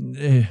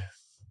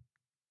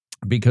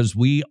 Because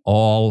we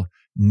all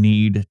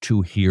need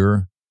to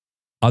hear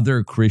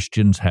other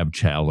Christians have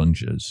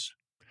challenges.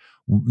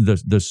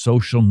 The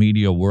social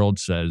media world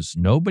says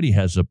nobody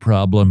has a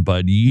problem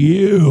but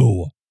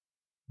you.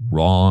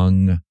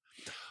 Wrong.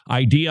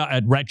 Idea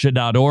at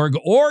wretched.org,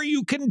 or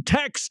you can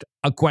text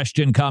a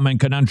question, comment,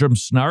 conundrum,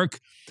 snark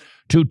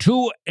to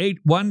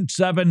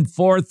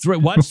 28173.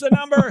 What's the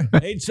number?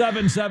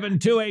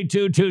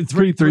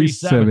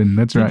 877-282-2337.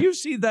 That's right. Did you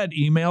see that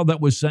email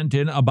that was sent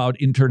in about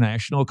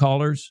international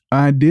callers?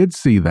 I did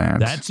see that.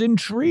 That's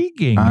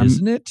intriguing,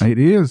 isn't it? It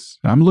is.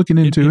 I'm looking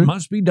into it. It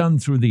must be done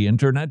through the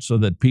internet so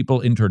that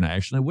people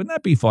internationally, wouldn't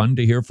that be fun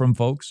to hear from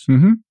folks?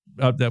 Mm-hmm.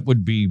 That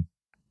would be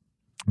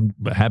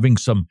having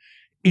some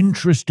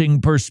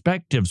interesting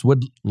perspectives.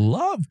 Would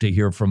love to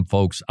hear from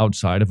folks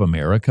outside of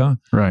America.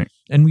 Right.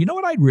 And you know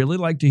what I'd really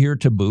like to hear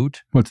to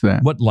boot? What's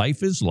that? What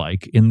life is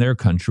like in their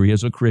country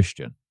as a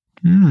Christian.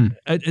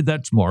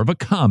 That's more of a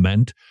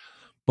comment.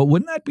 But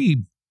wouldn't that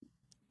be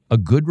a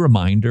good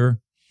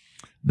reminder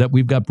that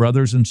we've got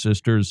brothers and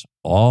sisters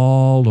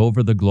all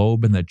over the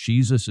globe and that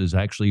Jesus is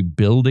actually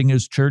building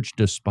his church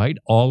despite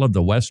all of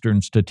the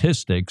Western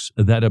statistics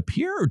that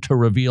appear to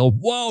reveal,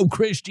 whoa,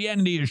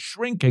 Christianity is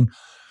shrinking.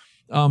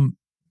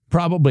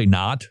 Probably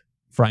not,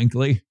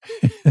 frankly.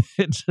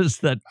 It's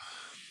just that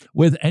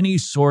with any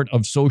sort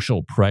of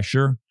social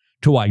pressure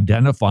to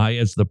identify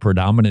as the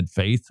predominant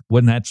faith,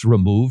 when that's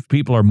removed,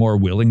 people are more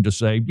willing to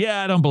say,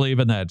 yeah, I don't believe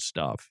in that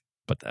stuff.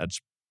 But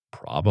that's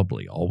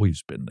probably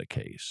always been the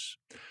case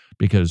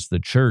because the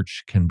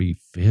church can be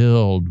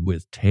filled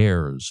with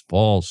tares,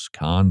 false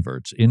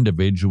converts,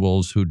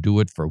 individuals who do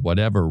it for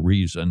whatever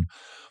reason,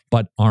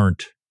 but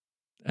aren't.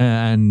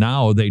 And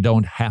now they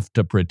don't have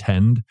to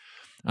pretend.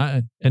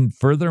 And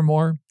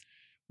furthermore,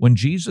 when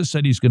Jesus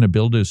said he's going to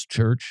build his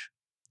church,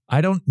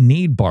 I don't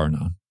need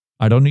Barna.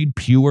 I don't need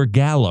Pew or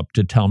Gallup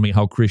to tell me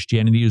how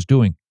Christianity is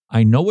doing.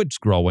 I know it's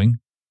growing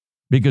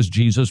because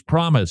Jesus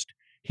promised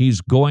he's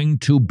going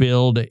to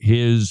build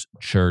his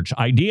church.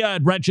 Idea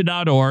at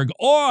wretched.org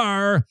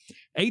or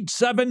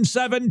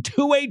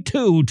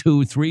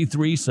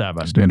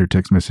 877-282-2337. Standard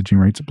text messaging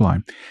rates apply.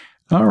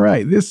 All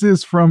right. This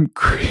is from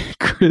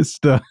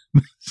Krista.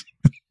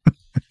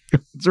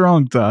 What's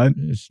wrong, Todd?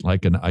 It's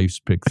like an ice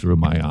pick through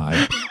my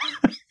eye.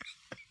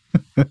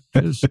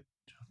 Just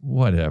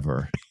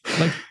whatever.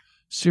 Like,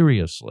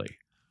 seriously.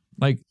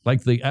 Like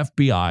the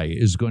FBI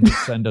is going to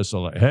send us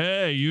a,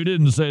 hey, you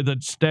didn't say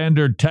that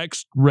standard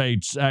text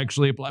rates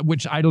actually apply,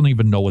 which I don't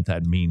even know what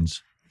that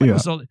means. Yeah.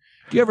 So, do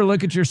you ever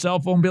look at your cell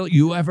phone bill?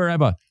 You ever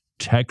have a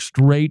text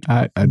rate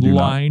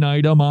line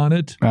item on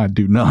it? I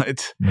do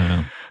not.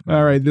 No.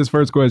 All right. This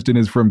first question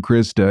is from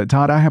Krista.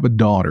 Todd, I have a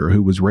daughter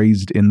who was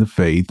raised in the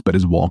faith but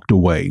has walked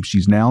away.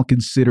 She's now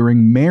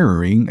considering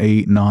marrying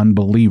a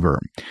non-believer.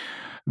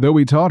 Though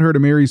we taught her to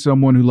marry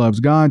someone who loves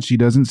God, she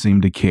doesn't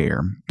seem to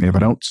care. If I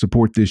don't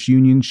support this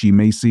union, she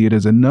may see it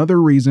as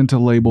another reason to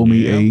label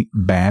me a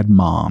bad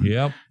mom.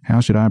 Yep. How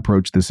should I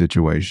approach the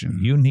situation?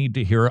 You need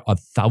to hear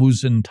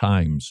 1,000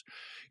 times,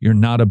 you're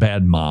not a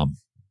bad mom.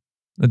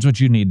 That's what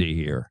you need to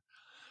hear.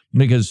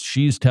 Because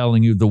she's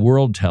telling you, the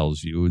world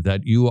tells you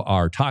that you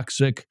are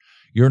toxic,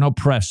 you're an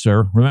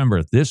oppressor.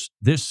 Remember, this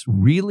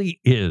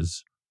really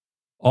is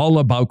all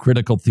about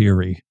critical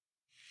theory.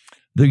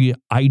 The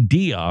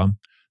idea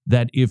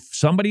that if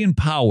somebody in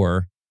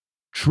power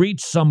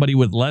treats somebody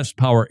with less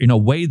power in a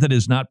way that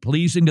is not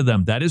pleasing to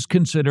them, that is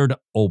considered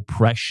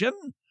oppression.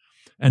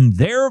 And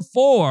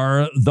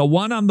therefore, the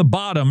one on the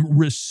bottom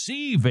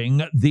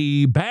receiving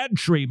the bad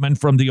treatment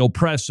from the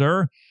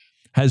oppressor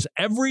has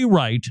every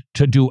right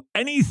to do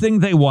anything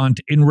they want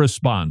in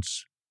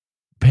response.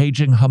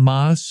 Paging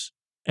Hamas,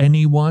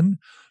 anyone?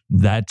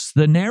 That's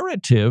the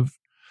narrative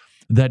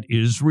that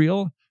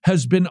Israel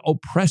has been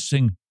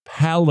oppressing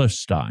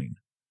Palestine.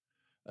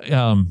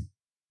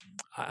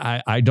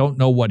 I don't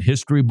know what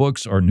history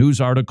books or news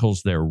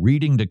articles they're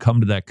reading to come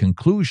to that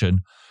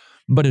conclusion,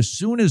 but as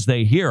soon as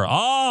they hear,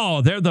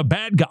 oh, they're the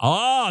bad guy,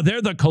 oh,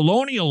 they're the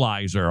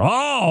colonializer,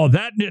 oh,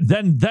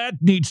 then that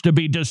needs to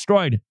be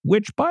destroyed,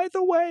 which, by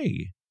the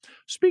way,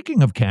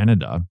 speaking of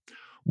Canada,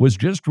 was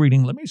just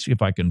reading, let me see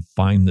if I can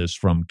find this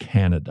from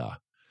Canada,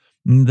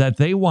 that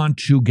they want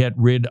to get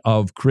rid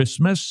of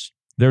Christmas.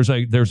 There's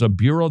a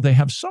bureau, they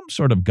have some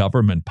sort of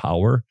government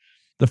power.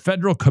 The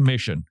Federal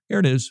Commission, here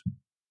it is,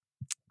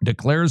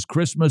 declares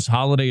Christmas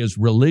holiday as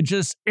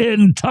religious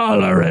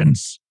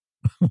intolerance.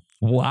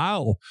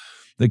 Wow.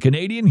 The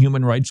Canadian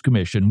Human Rights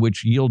Commission,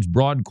 which yields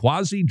broad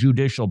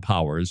quasi-judicial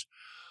powers,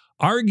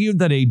 argued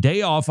that a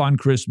day off on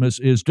Christmas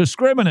is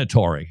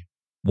discriminatory.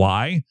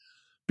 Why?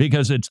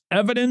 Because it's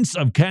evidence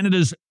of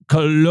Canada's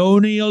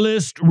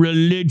colonialist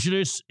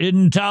religious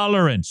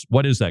intolerance.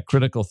 What is that?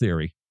 Critical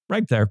theory.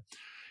 Right there.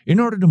 In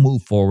order to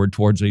move forward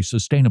towards a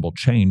sustainable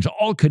change,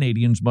 all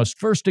Canadians must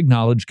first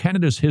acknowledge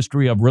Canada's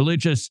history of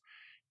religious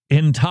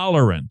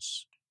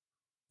intolerance.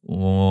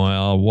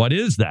 Well, what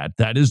is that?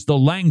 That is the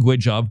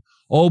language of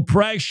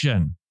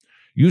oppression.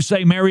 You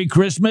say Merry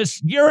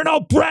Christmas, you're an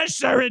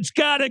oppressor. It's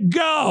got to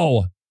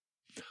go.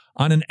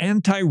 On an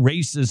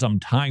anti-racism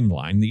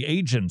timeline, the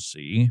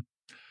agency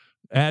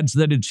adds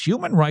that its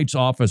human rights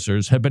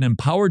officers have been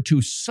empowered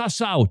to suss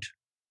out.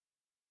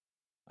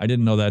 I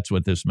didn't know that's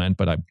what this meant,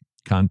 but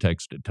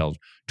context it tells,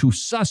 to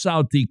suss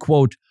out the,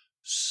 quote,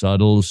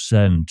 subtle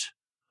scent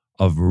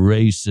of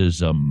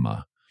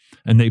racism.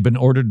 And they've been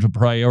ordered to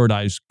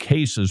prioritize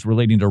cases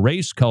relating to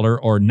race, color,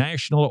 or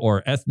national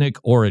or ethnic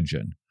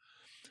origin.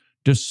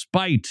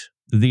 Despite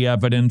the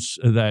evidence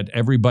that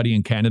everybody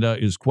in Canada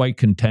is quite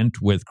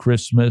content with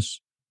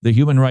Christmas, the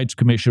Human Rights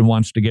Commission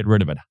wants to get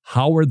rid of it.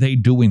 How are they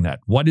doing that?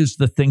 What is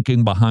the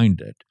thinking behind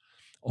it?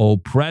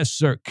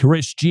 Oppressor.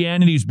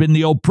 Christianity's been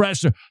the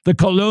oppressor. The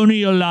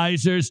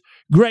colonializers.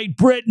 Great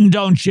Britain,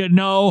 don't you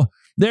know?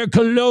 They're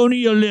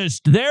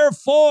colonialist.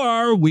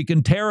 Therefore, we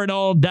can tear it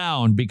all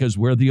down because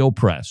we're the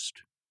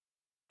oppressed.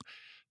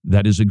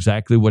 That is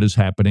exactly what is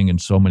happening in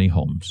so many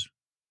homes.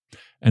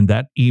 And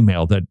that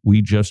email that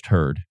we just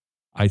heard,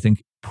 I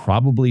think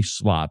probably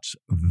slots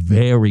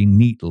very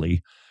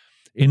neatly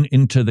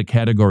into the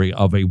category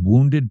of a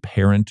wounded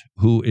parent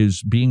who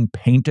is being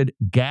painted,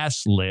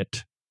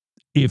 gaslit,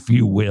 if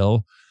you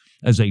will,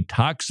 as a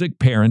toxic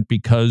parent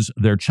because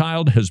their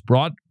child has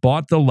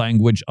bought the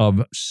language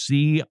of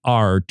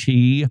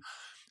CRT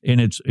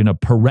in a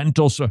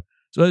parental, so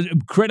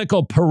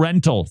critical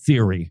parental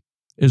theory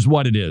is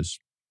what it is.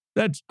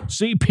 That's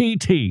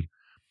CPT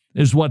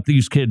is what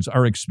these kids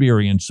are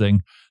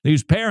experiencing.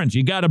 These parents,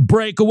 you got to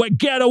break away,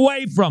 get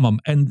away from them.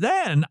 And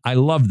then I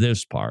love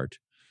this part.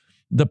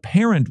 The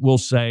parent will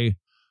say,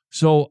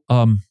 so,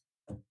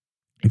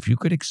 if you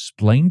could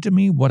explain to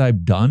me what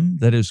I've done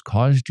that has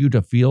caused you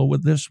to feel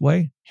with this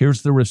way,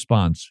 here's the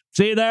response.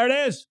 See, there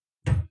it is.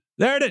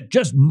 There it is.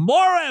 Just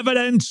more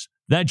evidence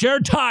that you're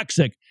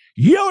toxic.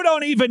 You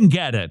don't even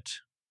get it.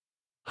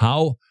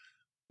 How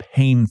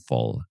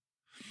painful.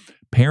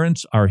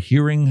 Parents are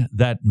hearing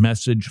that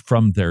message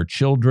from their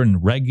children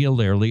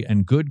regularly,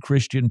 and good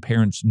Christian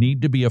parents need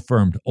to be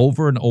affirmed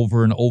over and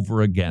over and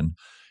over again.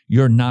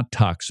 You're not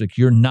toxic.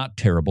 You're not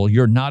terrible.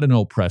 You're not an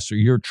oppressor.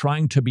 You're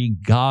trying to be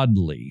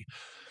godly.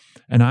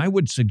 And I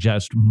would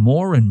suggest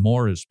more and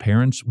more as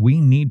parents, we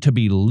need to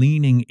be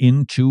leaning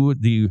into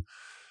the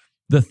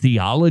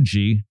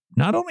theology,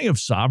 not only of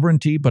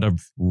sovereignty, but of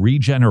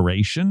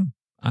regeneration.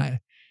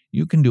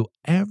 You can do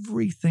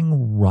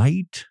everything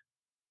right.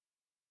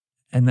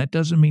 And that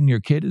doesn't mean your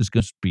kid is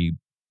going to be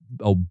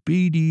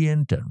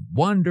obedient and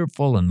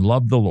wonderful and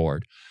love the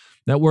Lord.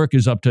 That work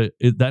is up to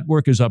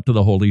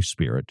the Holy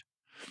Spirit.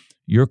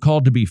 You're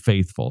called to be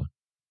faithful.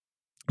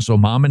 So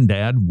mom and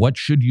dad, what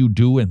should you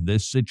do in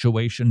this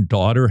situation?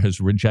 Daughter has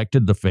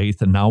rejected the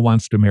faith and now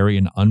wants to marry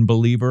an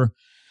unbeliever.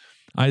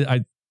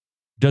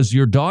 Does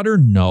your daughter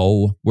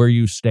know where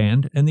you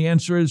stand? And the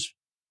answer is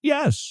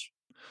yes.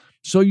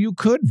 So you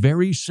could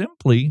very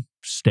simply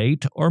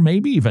state, or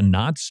maybe even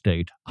not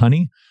state,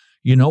 honey,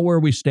 you know where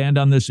we stand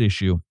on this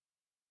issue.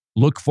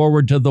 Look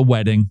forward to the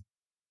wedding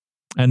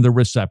and the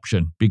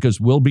reception because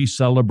we'll be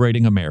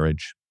celebrating a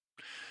marriage,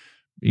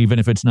 even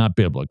if it's not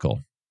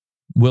biblical.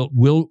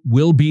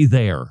 We'll be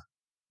there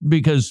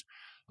because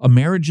a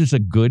marriage is a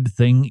good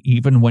thing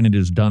even when it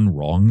is done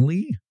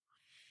wrongly.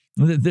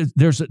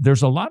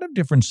 There's a lot of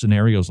different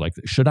scenarios like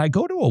this. Should I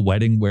go to a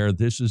wedding where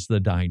this is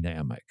the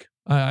dynamic?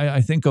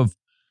 I think of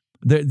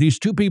these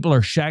two people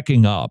are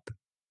shacking up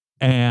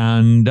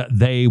and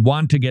they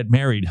want to get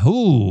married.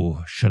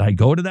 Should I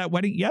go to that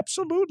wedding? Yeah,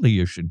 absolutely,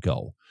 you should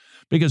go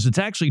because it's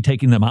actually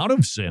taking them out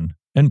of sin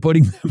and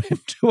putting them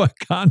into a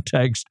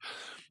context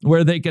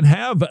where they can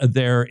have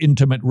their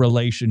intimate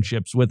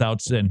relationships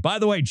without sin. By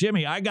the way,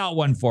 Jimmy, I got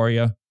one for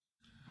you.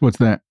 What's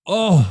that?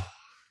 Oh,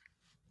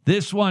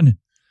 this one.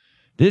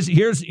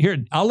 Here.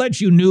 I'll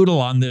let you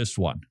noodle on this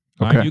one.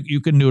 Okay. Right?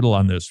 You can noodle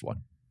on this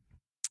one.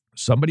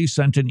 Somebody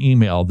sent an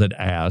email that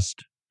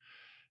asked,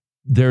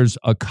 there's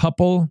a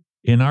couple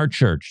in our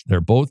church. They're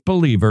both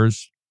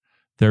believers.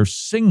 They're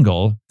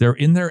single. They're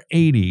in their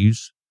 80s.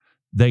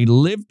 They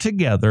live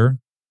together.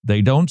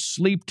 They don't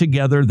sleep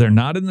together. They're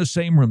not in the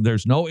same room.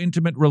 There's no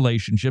intimate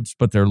relationships,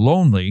 but they're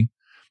lonely.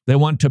 They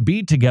want to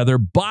be together.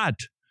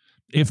 But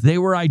if they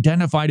were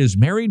identified as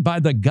married by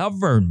the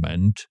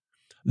government,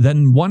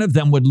 then one of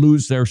them would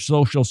lose their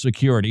Social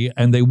Security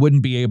and they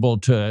wouldn't be able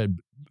to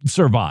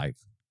survive.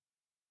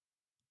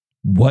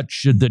 What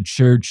should the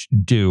church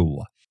do?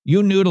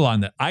 You noodle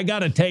on that. I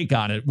got a take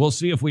on it. We'll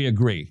see if we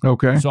agree.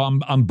 Okay. So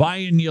I'm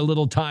buying you a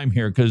little time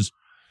here because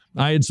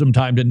I had some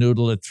time to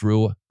noodle it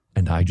through.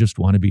 And I just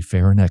want to be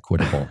fair and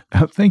equitable.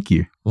 Thank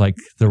you. Like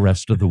the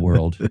rest of the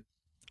world,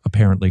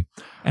 apparently.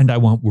 And I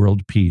want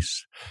world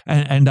peace.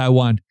 And I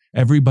want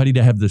everybody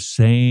to have the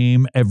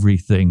same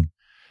everything.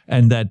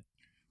 And that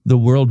the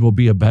world will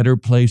be a better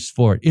place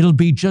for it. It'll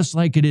be just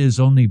like it is,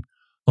 only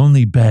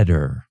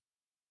better.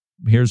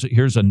 Here's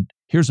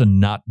a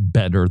not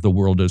better the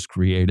world has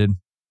created.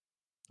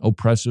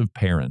 Oppressive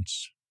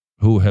parents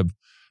who have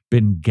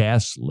been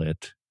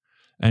gaslit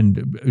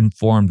and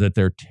informed that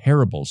they're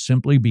terrible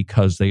simply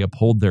because they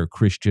uphold their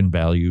Christian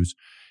values.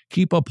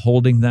 Keep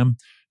upholding them.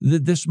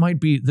 This might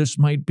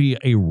be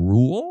a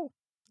rule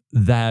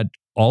that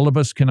all of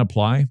us can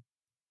apply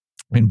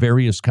in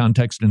various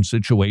contexts and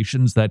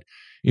situations, that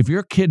if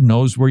your kid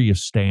knows where you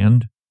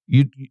stand,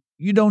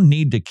 you don't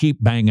need to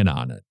keep banging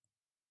on it.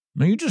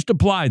 Now, you just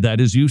apply that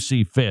as you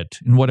see fit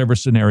in whatever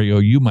scenario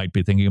you might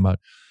be thinking about.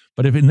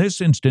 But if in this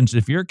instance,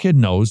 if your kid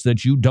knows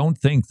that you don't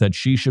think that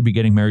she should be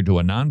getting married to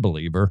a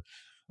non-believer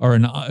or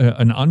an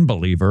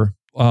unbeliever,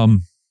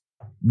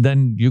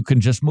 then you can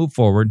just move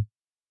forward,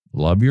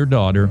 love your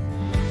daughter,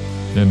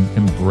 and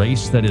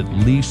embrace that at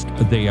least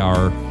they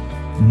are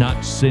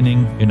not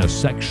sinning in a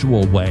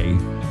sexual way,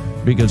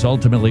 because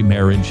ultimately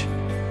marriage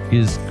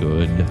is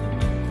good.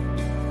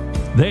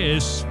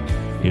 This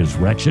is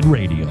Wretched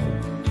Radio.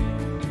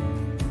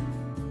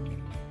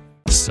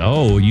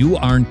 So, you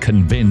aren't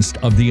convinced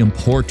of the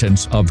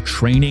importance of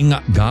training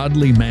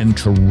godly men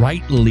to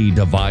rightly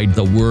divide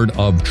the word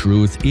of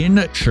truth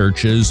in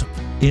churches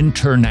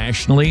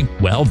internationally?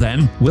 Well,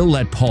 then, we'll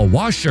let Paul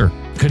Washer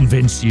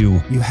convince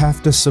you. You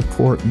have to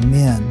support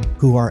men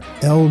who are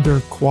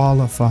elder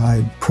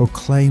qualified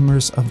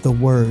proclaimers of the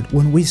word.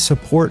 When we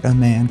support a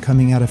man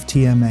coming out of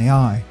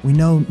TMAI, we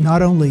know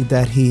not only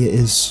that he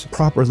is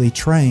properly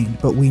trained,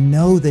 but we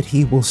know that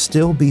he will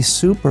still be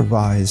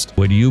supervised.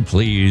 Would you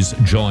please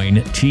join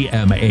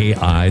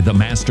TMAI, the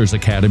Masters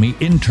Academy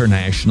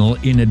International,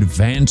 in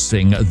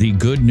advancing the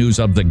good news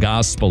of the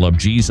gospel of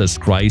Jesus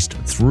Christ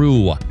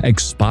through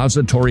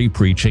expository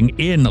preaching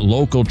in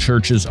local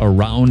churches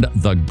around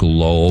the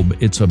globe?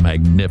 It's a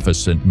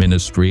magnificent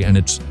ministry, and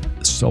it's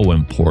so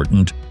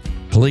important.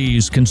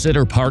 Please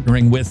consider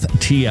partnering with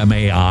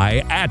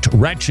TMAI at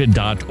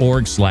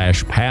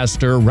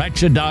wretched.org/pastor,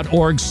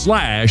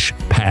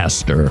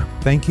 wretched.org/pastor.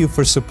 Thank you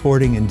for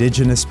supporting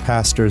Indigenous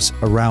pastors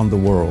around the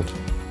world.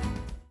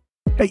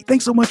 Hey,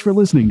 thanks so much for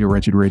listening to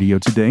Wretched Radio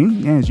today.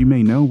 As you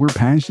may know, we're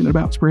passionate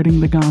about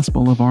spreading the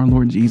gospel of our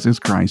Lord Jesus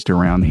Christ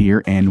around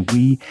here, and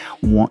we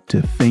want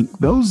to thank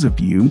those of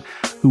you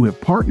who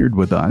have partnered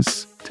with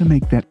us to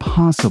make that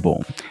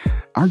possible.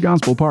 Our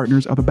gospel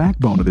partners are the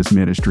backbone of this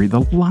ministry,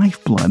 the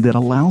lifeblood that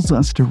allows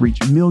us to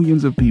reach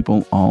millions of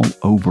people all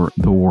over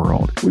the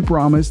world. We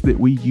promise that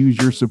we use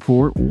your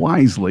support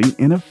wisely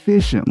and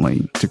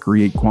efficiently to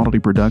create quality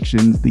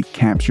productions that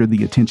capture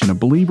the attention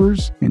of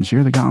believers and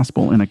share the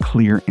gospel in a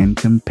clear and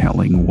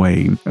compelling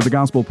way. As a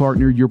gospel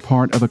partner, you're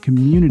part of a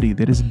community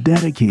that is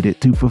dedicated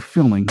to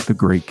fulfilling the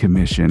Great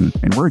Commission,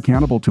 and we're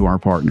accountable to our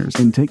partners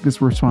and take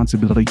this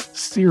responsibility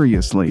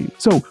seriously.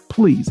 So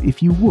please,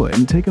 if you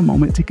would, take a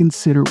moment to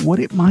consider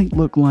what it might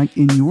look like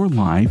in your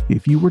life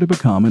if you were to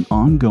become an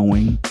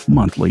ongoing,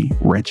 monthly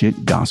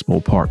Wretched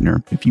Gospel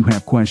partner. If you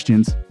have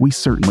questions, we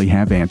certainly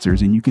have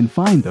answers, and you can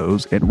find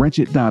those at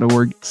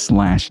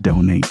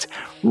wretched.org/donate.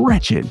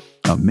 Wretched,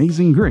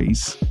 amazing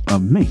grace,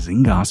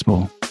 amazing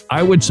gospel.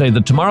 I would say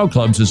the Tomorrow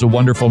Clubs is a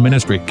wonderful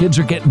ministry. Kids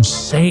are getting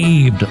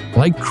saved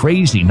like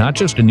crazy, not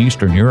just in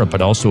Eastern Europe,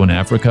 but also in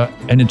Africa.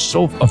 And it's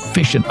so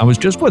efficient. I was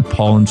just with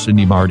Paul and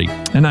Cindy Marty,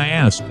 and I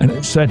asked, and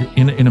I said,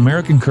 in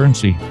American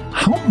currency,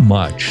 how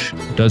much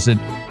does it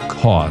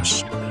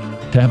cost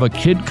to have a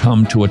kid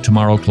come to a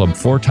Tomorrow Club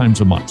 4 times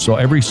a month? So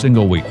every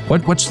single week.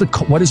 What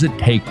does it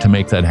take to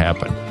make that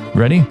happen?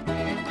 Ready?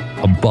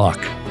 $1.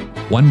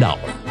 $1.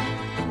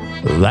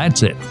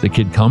 That's it. The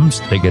kid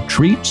comes, they get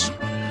treats,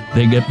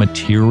 they get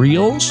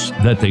materials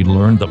that they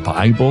learn the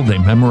Bible, they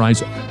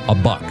memorize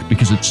 $1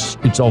 because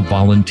it's all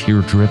volunteer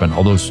driven.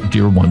 All those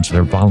dear ones,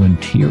 they're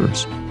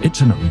volunteers.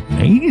 It's an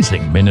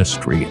amazing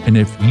ministry. And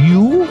if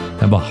you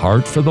have a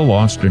heart for the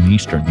lost in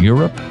Eastern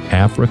Europe,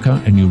 Africa,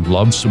 and you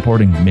love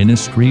supporting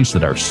ministries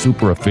that are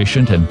super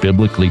efficient and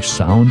biblically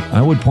sound,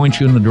 I would point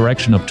you in the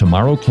direction of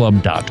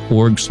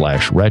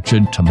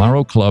tomorrowclub.org/wretched,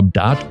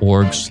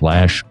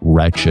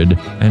 tomorrowclub.org/wretched,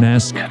 and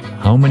ask,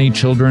 how many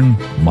children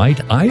might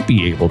I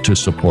be able to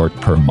support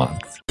per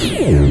month?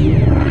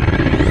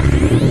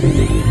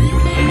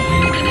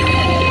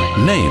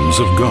 Names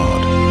of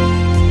God.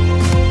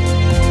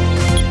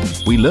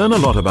 We learn a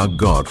lot about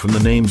God from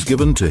the names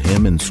given to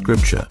him in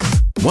Scripture.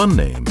 One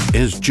name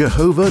is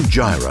Jehovah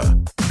Jireh.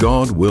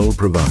 God will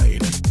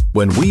provide.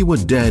 When we were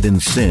dead in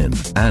sin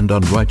and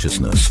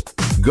unrighteousness,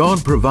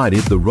 God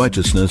provided the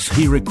righteousness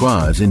he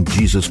requires in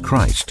Jesus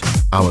Christ,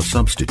 our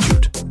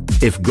substitute.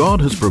 If God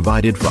has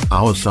provided for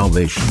our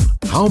salvation,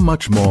 how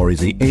much more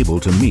is he able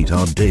to meet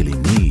our daily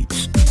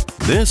needs?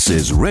 This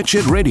is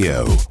Wretched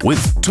Radio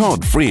with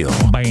Todd Friel.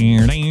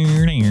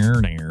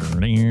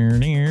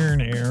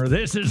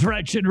 This is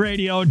Wretched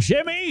Radio.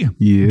 Jimmy,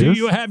 yes? Do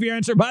you have your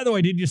answer? By the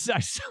way, did you say,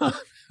 I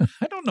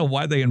don't know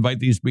why they invite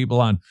these people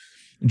on.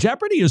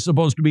 Jeopardy is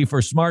supposed to be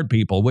for smart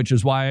people, which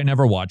is why I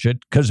never watch it,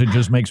 because it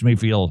just makes me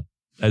feel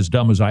as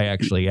dumb as I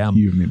actually am.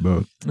 You and me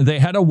both. They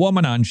had a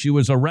woman on. She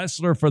was a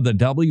wrestler for the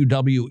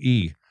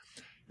WWE.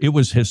 It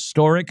was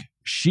historic.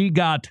 She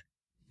got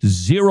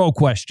 0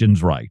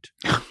 questions right.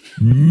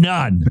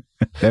 None.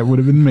 That would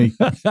have been me.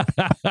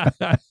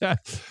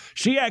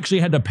 She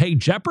actually had to pay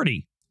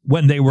Jeopardy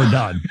when they were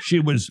done. She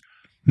was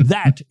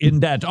that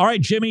in debt. All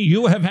right, Jimmy,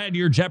 you have had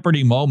your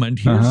Jeopardy moment.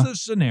 Here's the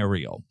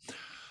scenario.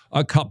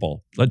 A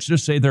couple, let's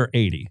just say they're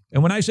 80.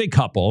 And when I say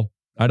couple,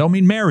 I don't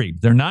mean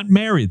married. They're not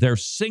married. They're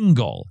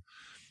single.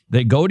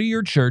 They go to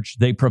your church.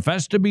 They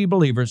profess to be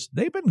believers.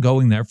 They've been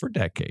going there for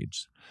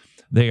decades.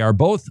 They are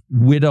both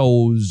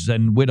widows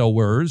and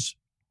widowers.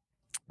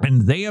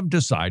 And they have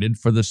decided,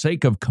 for the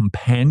sake of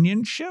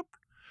companionship,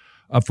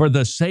 for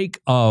the sake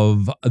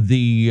of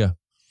the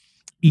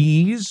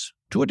ease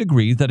to a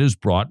degree that is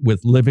brought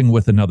with living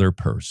with another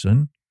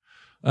person,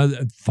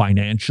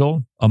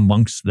 financial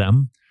amongst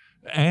them,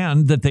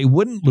 and that they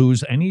wouldn't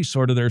lose any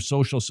sort of their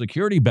Social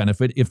Security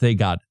benefit if they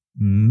got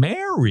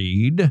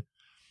married.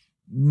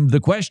 The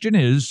question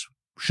is,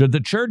 should the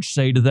church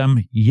say to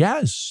them,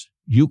 yes,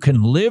 you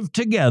can live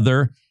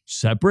together,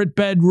 separate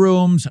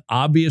bedrooms,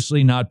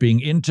 obviously not being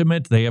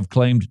intimate? They have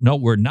claimed, no,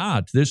 we're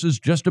not. This is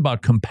just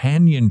about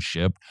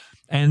companionship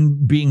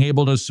and being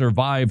able to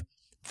survive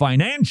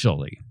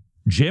financially.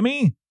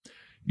 Jimmy,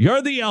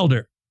 you're the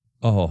elder.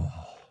 Oh,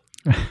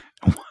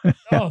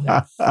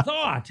 that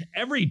thought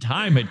every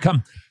time it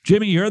comes.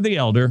 Jimmy, you're the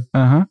elder.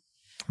 Uh-huh.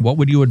 What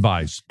would you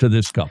advise to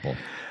this couple?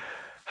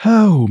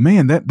 Oh,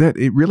 man, that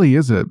it really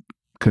is a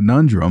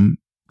conundrum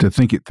to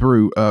think it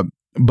through.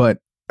 But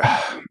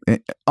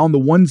on the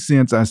one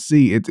sense, I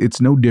see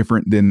it's no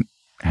different than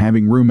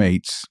having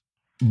roommates.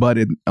 But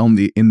in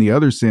the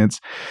other sense,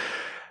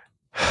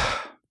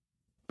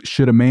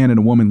 should a man and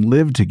a woman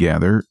live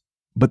together,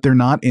 but they're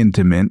not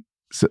intimate?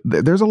 So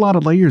there's a lot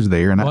of layers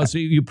there. And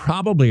see, you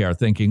probably are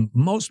thinking,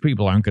 most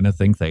people aren't going to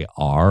think they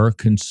are,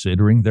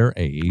 considering their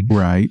age.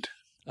 Right.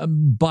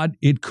 But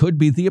it could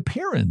be the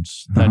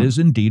appearance that is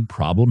indeed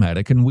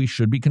problematic, and we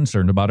should be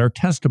concerned about our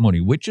testimony,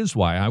 which is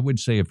why I would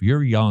say if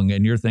you're young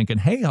and you're thinking,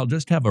 hey, I'll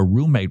just have a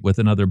roommate with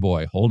another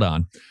boy, hold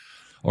on,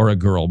 or a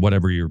girl,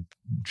 whatever your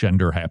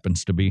gender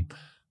happens to be,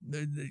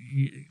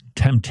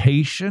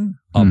 temptation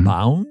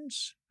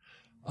abounds.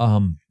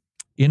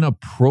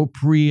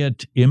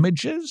 Inappropriate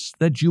images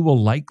that you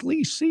will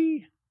likely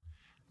see,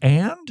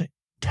 and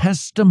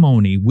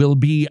testimony will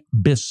be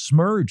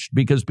besmirched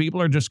because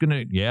people are just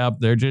going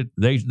to,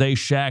 they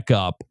shack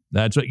up.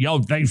 That's what,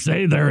 they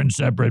say they're in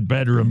separate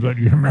bedrooms. But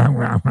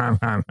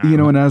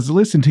and as I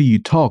listen to you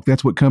talk,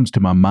 that's what comes to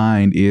my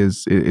mind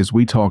is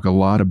we talk a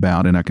lot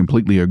about, and I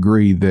completely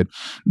agree that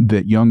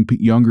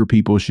younger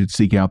people should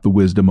seek out the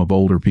wisdom of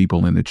older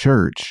people in the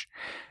church.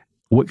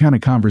 What kind of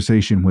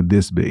conversation would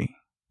this be?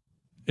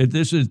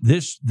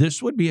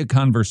 This would be a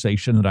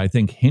conversation that I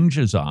think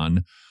hinges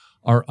on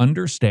our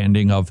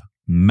understanding of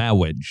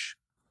marriage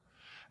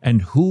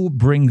and who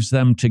brings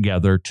them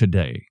together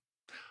today.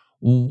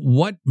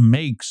 What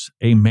makes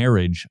a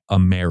marriage a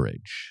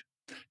marriage?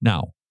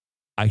 Now,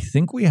 I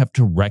think we have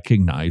to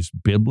recognize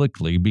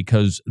biblically,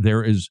 because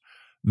there is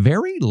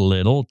very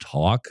little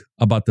talk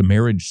about the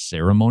marriage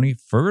ceremony.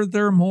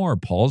 Furthermore,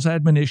 Paul's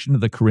admonition to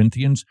the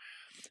Corinthians,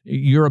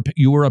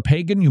 you were a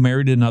pagan, you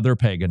married another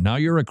pagan. Now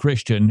you're a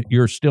Christian,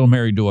 you're still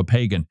married to a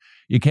pagan.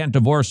 You can't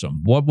divorce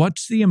them.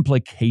 What's the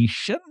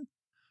implication?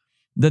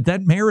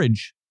 That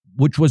marriage,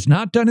 which was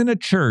not done in a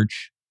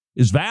church,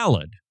 is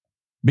valid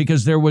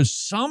because there was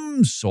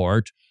some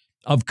sort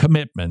of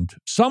commitment,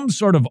 some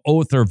sort of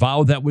oath or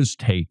vow that was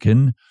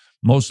taken,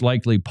 most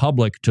likely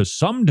public to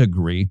some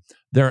degree.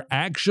 They're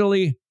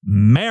actually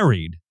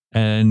married,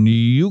 and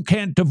you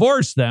can't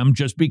divorce them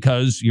just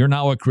because you're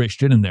now a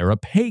Christian and they're a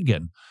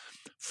pagan.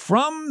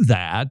 From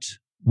that,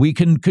 we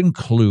can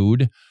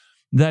conclude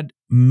that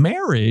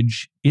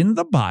marriage in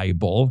the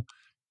Bible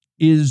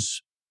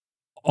is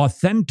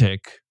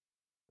authentic,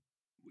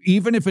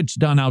 even if it's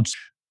done outside.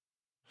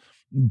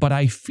 But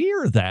I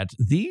fear that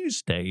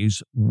these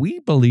days we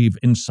believe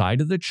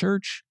inside of the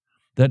church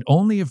that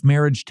only if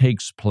marriage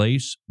takes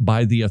place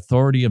by the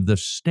authority of the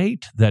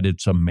state that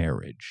it's a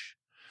marriage.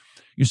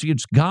 You see,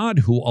 it's God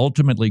who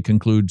ultimately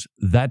concludes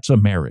that's a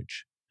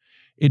marriage.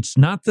 It's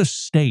not the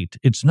state.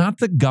 It's not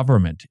the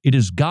government. It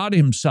is God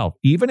himself.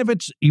 Even if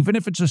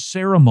it's a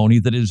ceremony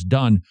that is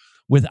done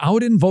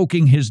without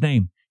invoking his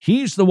name,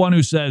 he's the one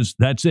who says,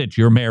 that's it,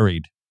 you're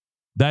married.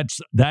 That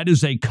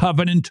is a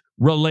covenant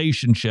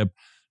relationship.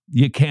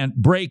 You can't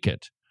break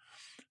it.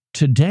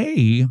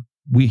 Today,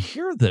 we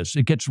hear this.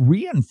 It gets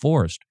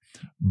reinforced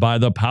by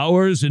the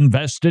powers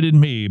invested in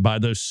me, by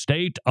the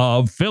state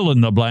of fill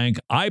in the blank.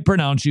 I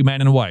pronounce you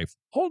man and wife.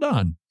 Hold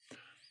on.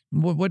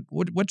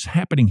 What's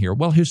happening here?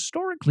 Well,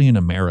 historically in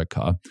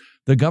America,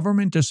 the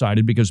government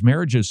decided, because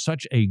marriage is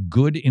such a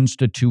good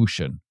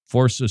institution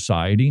for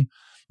society,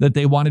 that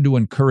they wanted to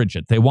encourage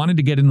it. They wanted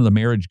to get into the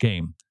marriage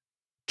game.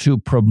 To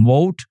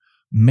promote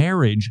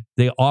marriage,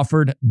 they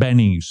offered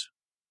bennies,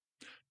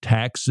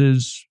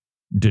 taxes,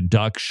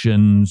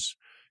 deductions,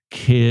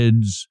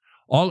 kids,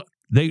 all.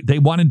 They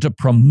wanted to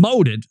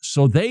promote it,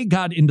 so they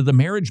got into the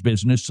marriage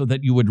business so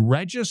that you would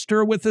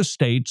register with the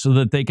state so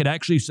that they could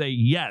actually say,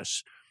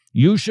 yes,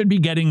 you should be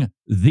getting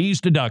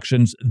these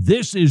deductions.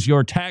 This is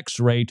your tax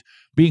rate,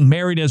 being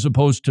married as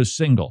opposed to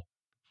single.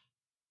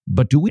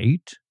 But do we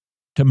wait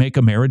to make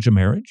a marriage a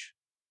marriage?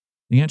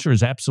 The answer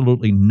is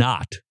absolutely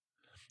not.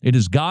 It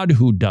is God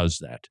who does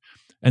that.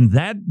 And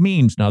that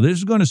means, now this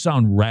is going to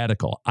sound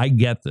radical. I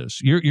get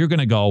this. You're going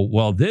to go,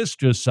 well, this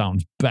just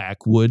sounds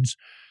backwoods.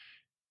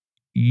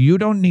 You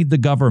don't need the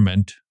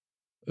government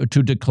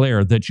to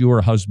declare that you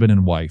are husband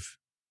and wife.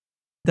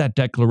 That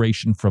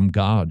declaration from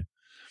God.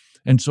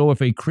 And so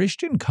if a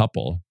Christian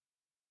couple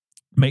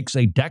makes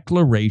a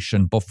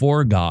declaration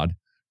before God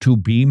to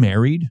be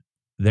married,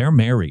 they're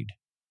married.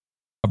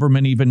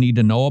 government even need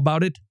to know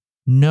about it?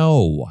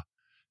 No,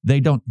 they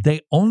don't.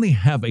 They only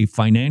have a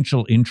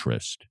financial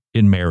interest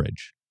in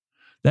marriage.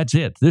 That's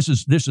it. This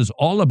is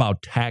all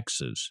about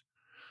taxes.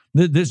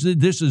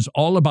 This is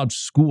all about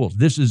schools.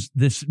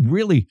 This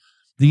really,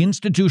 the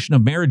institution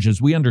of marriage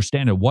as we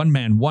understand it, one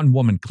man, one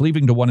woman,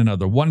 cleaving to one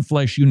another, one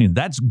flesh union.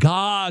 That's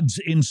God's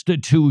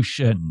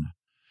institution.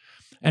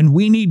 And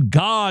we need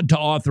God to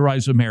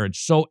authorize a marriage.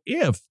 So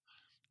if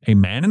a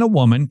man and a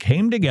woman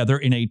came together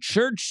in a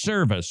church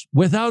service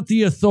without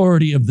the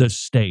authority of the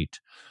state,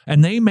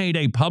 and they made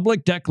a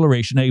public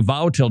declaration, a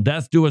vow till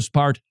death do us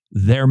part,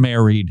 they're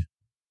married.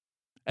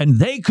 And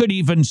they could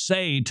even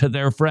say to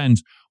their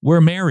friends, we're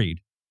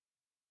married.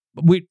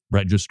 We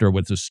register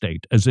with the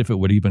state, as if it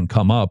would even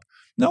come up.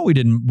 No, we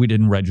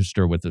didn't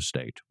register with the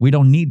state. We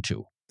don't need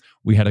to.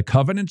 We had a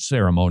covenant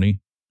ceremony.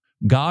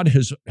 God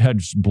has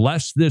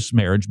blessed this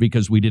marriage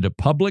because we did it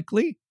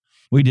publicly,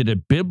 we did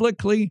it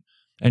biblically,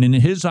 and in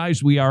his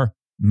eyes, we are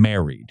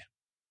married.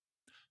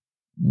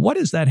 What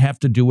does that have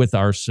to do with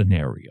our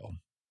scenario?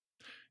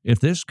 If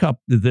these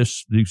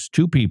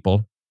two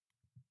people,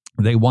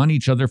 they want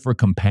each other for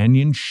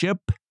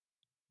companionship,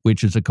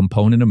 which is a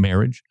component of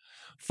marriage,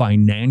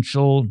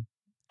 financial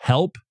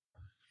help,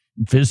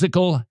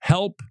 physical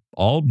help,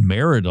 all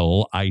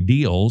marital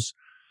ideals,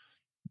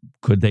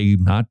 could they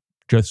not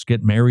just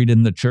get married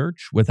in the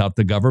church without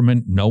the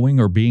government knowing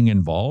or being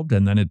involved,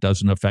 and then it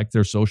doesn't affect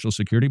their Social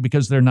Security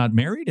because they're not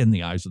married in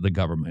the eyes of the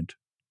government?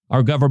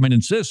 Our government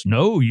insists,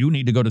 no, you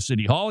need to go to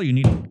City Hall, you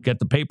need to get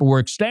the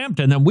paperwork stamped,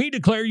 and then we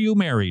declare you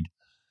married.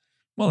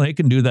 Well, they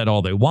can do that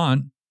all they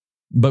want,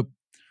 but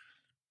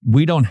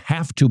we don't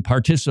have to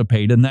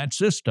participate in that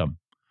system.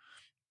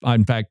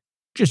 In fact,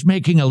 just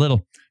making a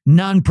little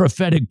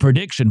non-prophetic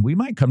prediction, we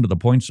might come to the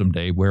point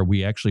someday where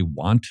we actually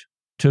want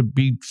to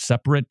be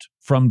separate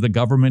from the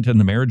government and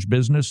the marriage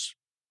business.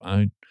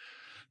 I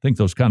think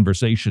those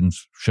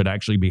conversations should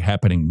actually be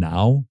happening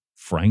now,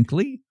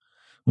 frankly.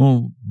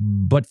 Well,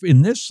 but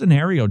in this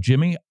scenario,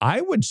 Jimmy,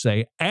 I would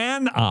say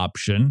an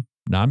option,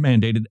 not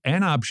mandated,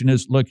 an option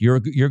is, look, you're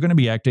going to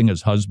be acting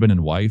as husband and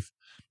wife,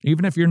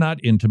 even if you're not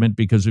intimate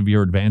because of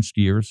your advanced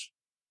years.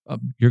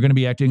 You're going to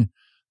be acting,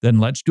 then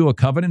let's do a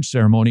covenant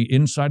ceremony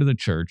inside of the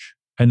church.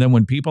 And then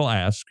when people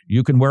ask,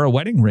 you can wear a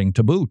wedding ring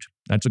to boot.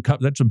 That's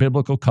a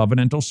biblical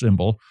covenantal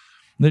symbol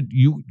that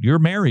you're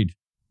married.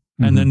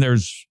 Mm-hmm. And then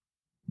there's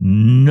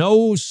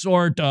no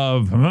sort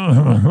of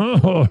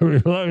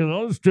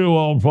those two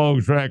old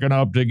folks shacking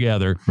up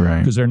together, right?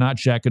 Because they're not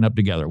shacking up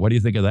together. What do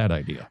you think of that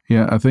idea?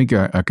 Yeah, I think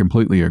I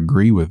completely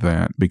agree with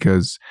that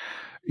because,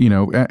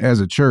 as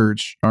a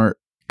church, our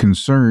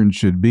concern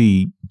should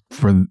be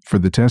for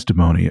the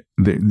testimony.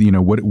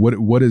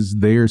 What is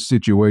their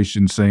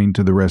situation saying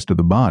to the rest of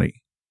the body?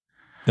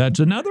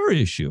 That's another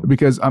issue.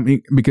 Because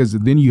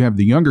then you have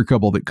the younger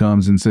couple that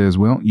comes and says,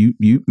 well, you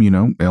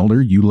elder,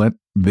 you let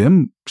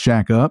them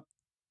shack up.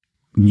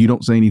 You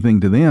don't say anything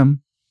to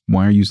them.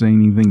 Why are you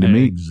saying anything to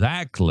me?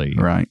 Exactly.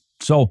 Right.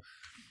 So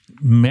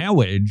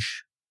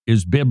marriage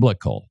is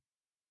biblical,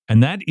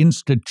 and that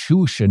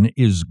institution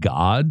is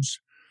God's.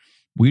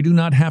 We do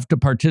not have to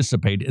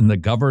participate in the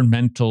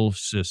governmental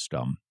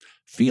system.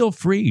 Feel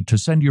free to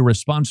send your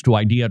response to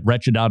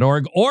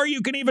ID@wretched.org, or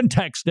you can even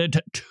text it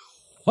to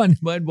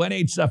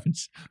 187.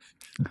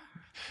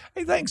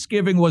 Hey,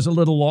 Thanksgiving was a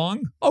little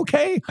long.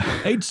 Okay.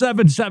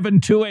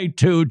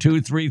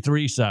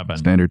 877-282-2337.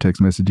 Standard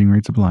text messaging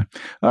rates apply.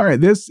 All right.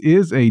 This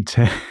is a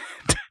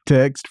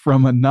text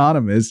from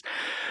Anonymous.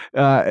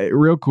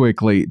 Real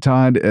quickly,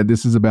 Todd,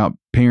 this is about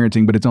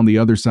parenting, but it's on the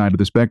other side of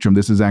the spectrum.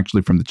 This is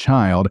actually from the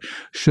child.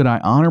 Should I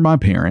honor my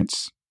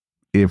parents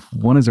if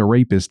one is a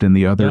rapist and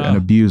the other an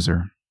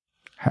abuser?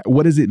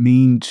 What does it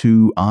mean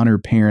to honor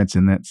parents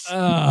in that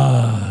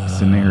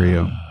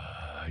scenario?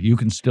 You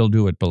can still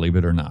do it, believe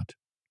it or not.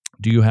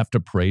 Do you have to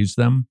praise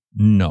them?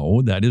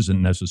 No, that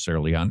isn't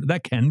necessarily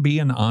that can be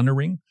an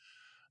honoring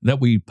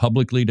that we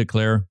publicly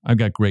declare, I've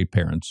got great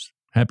parents.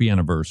 Happy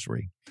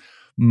anniversary.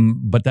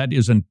 But that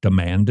isn't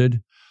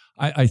demanded.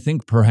 I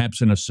think perhaps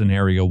in a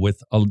scenario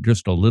with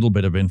just a little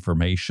bit of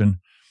information,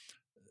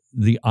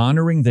 the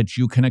honoring that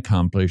you can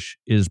accomplish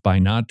is by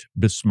not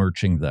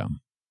besmirching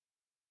them,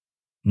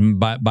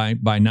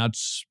 by not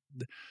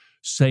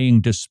saying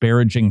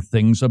disparaging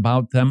things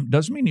about them.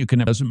 Doesn't mean you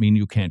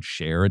can't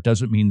share. It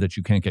doesn't mean that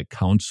you can't get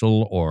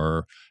counsel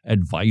or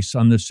advice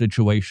on the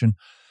situation.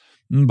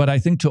 But I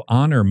think to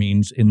honor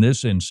means, in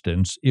this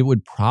instance, it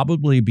would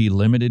probably be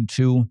limited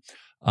to,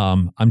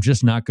 I'm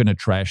just not going to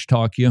trash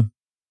talk you.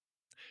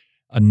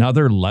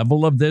 Another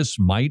level of this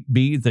might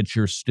be that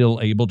you're still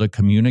able to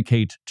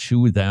communicate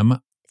to them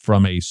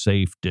from a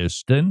safe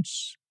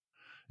distance.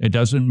 It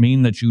doesn't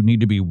mean that you need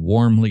to be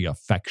warmly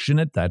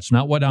affectionate. That's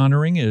not what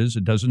honoring is.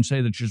 It doesn't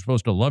say that you're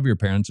supposed to love your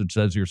parents. It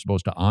says you're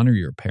supposed to honor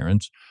your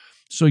parents.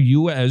 So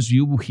as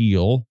you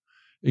heal,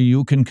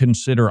 you can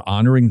consider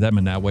honoring them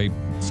in that way,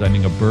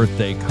 sending a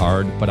birthday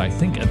card. But I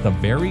think at the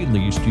very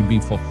least, you'd be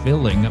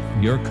fulfilling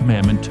your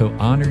commandment to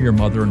honor your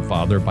mother and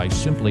father by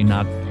simply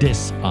not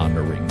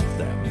dishonoring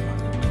them.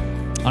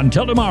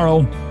 Until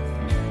tomorrow,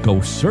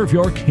 go serve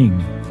your King.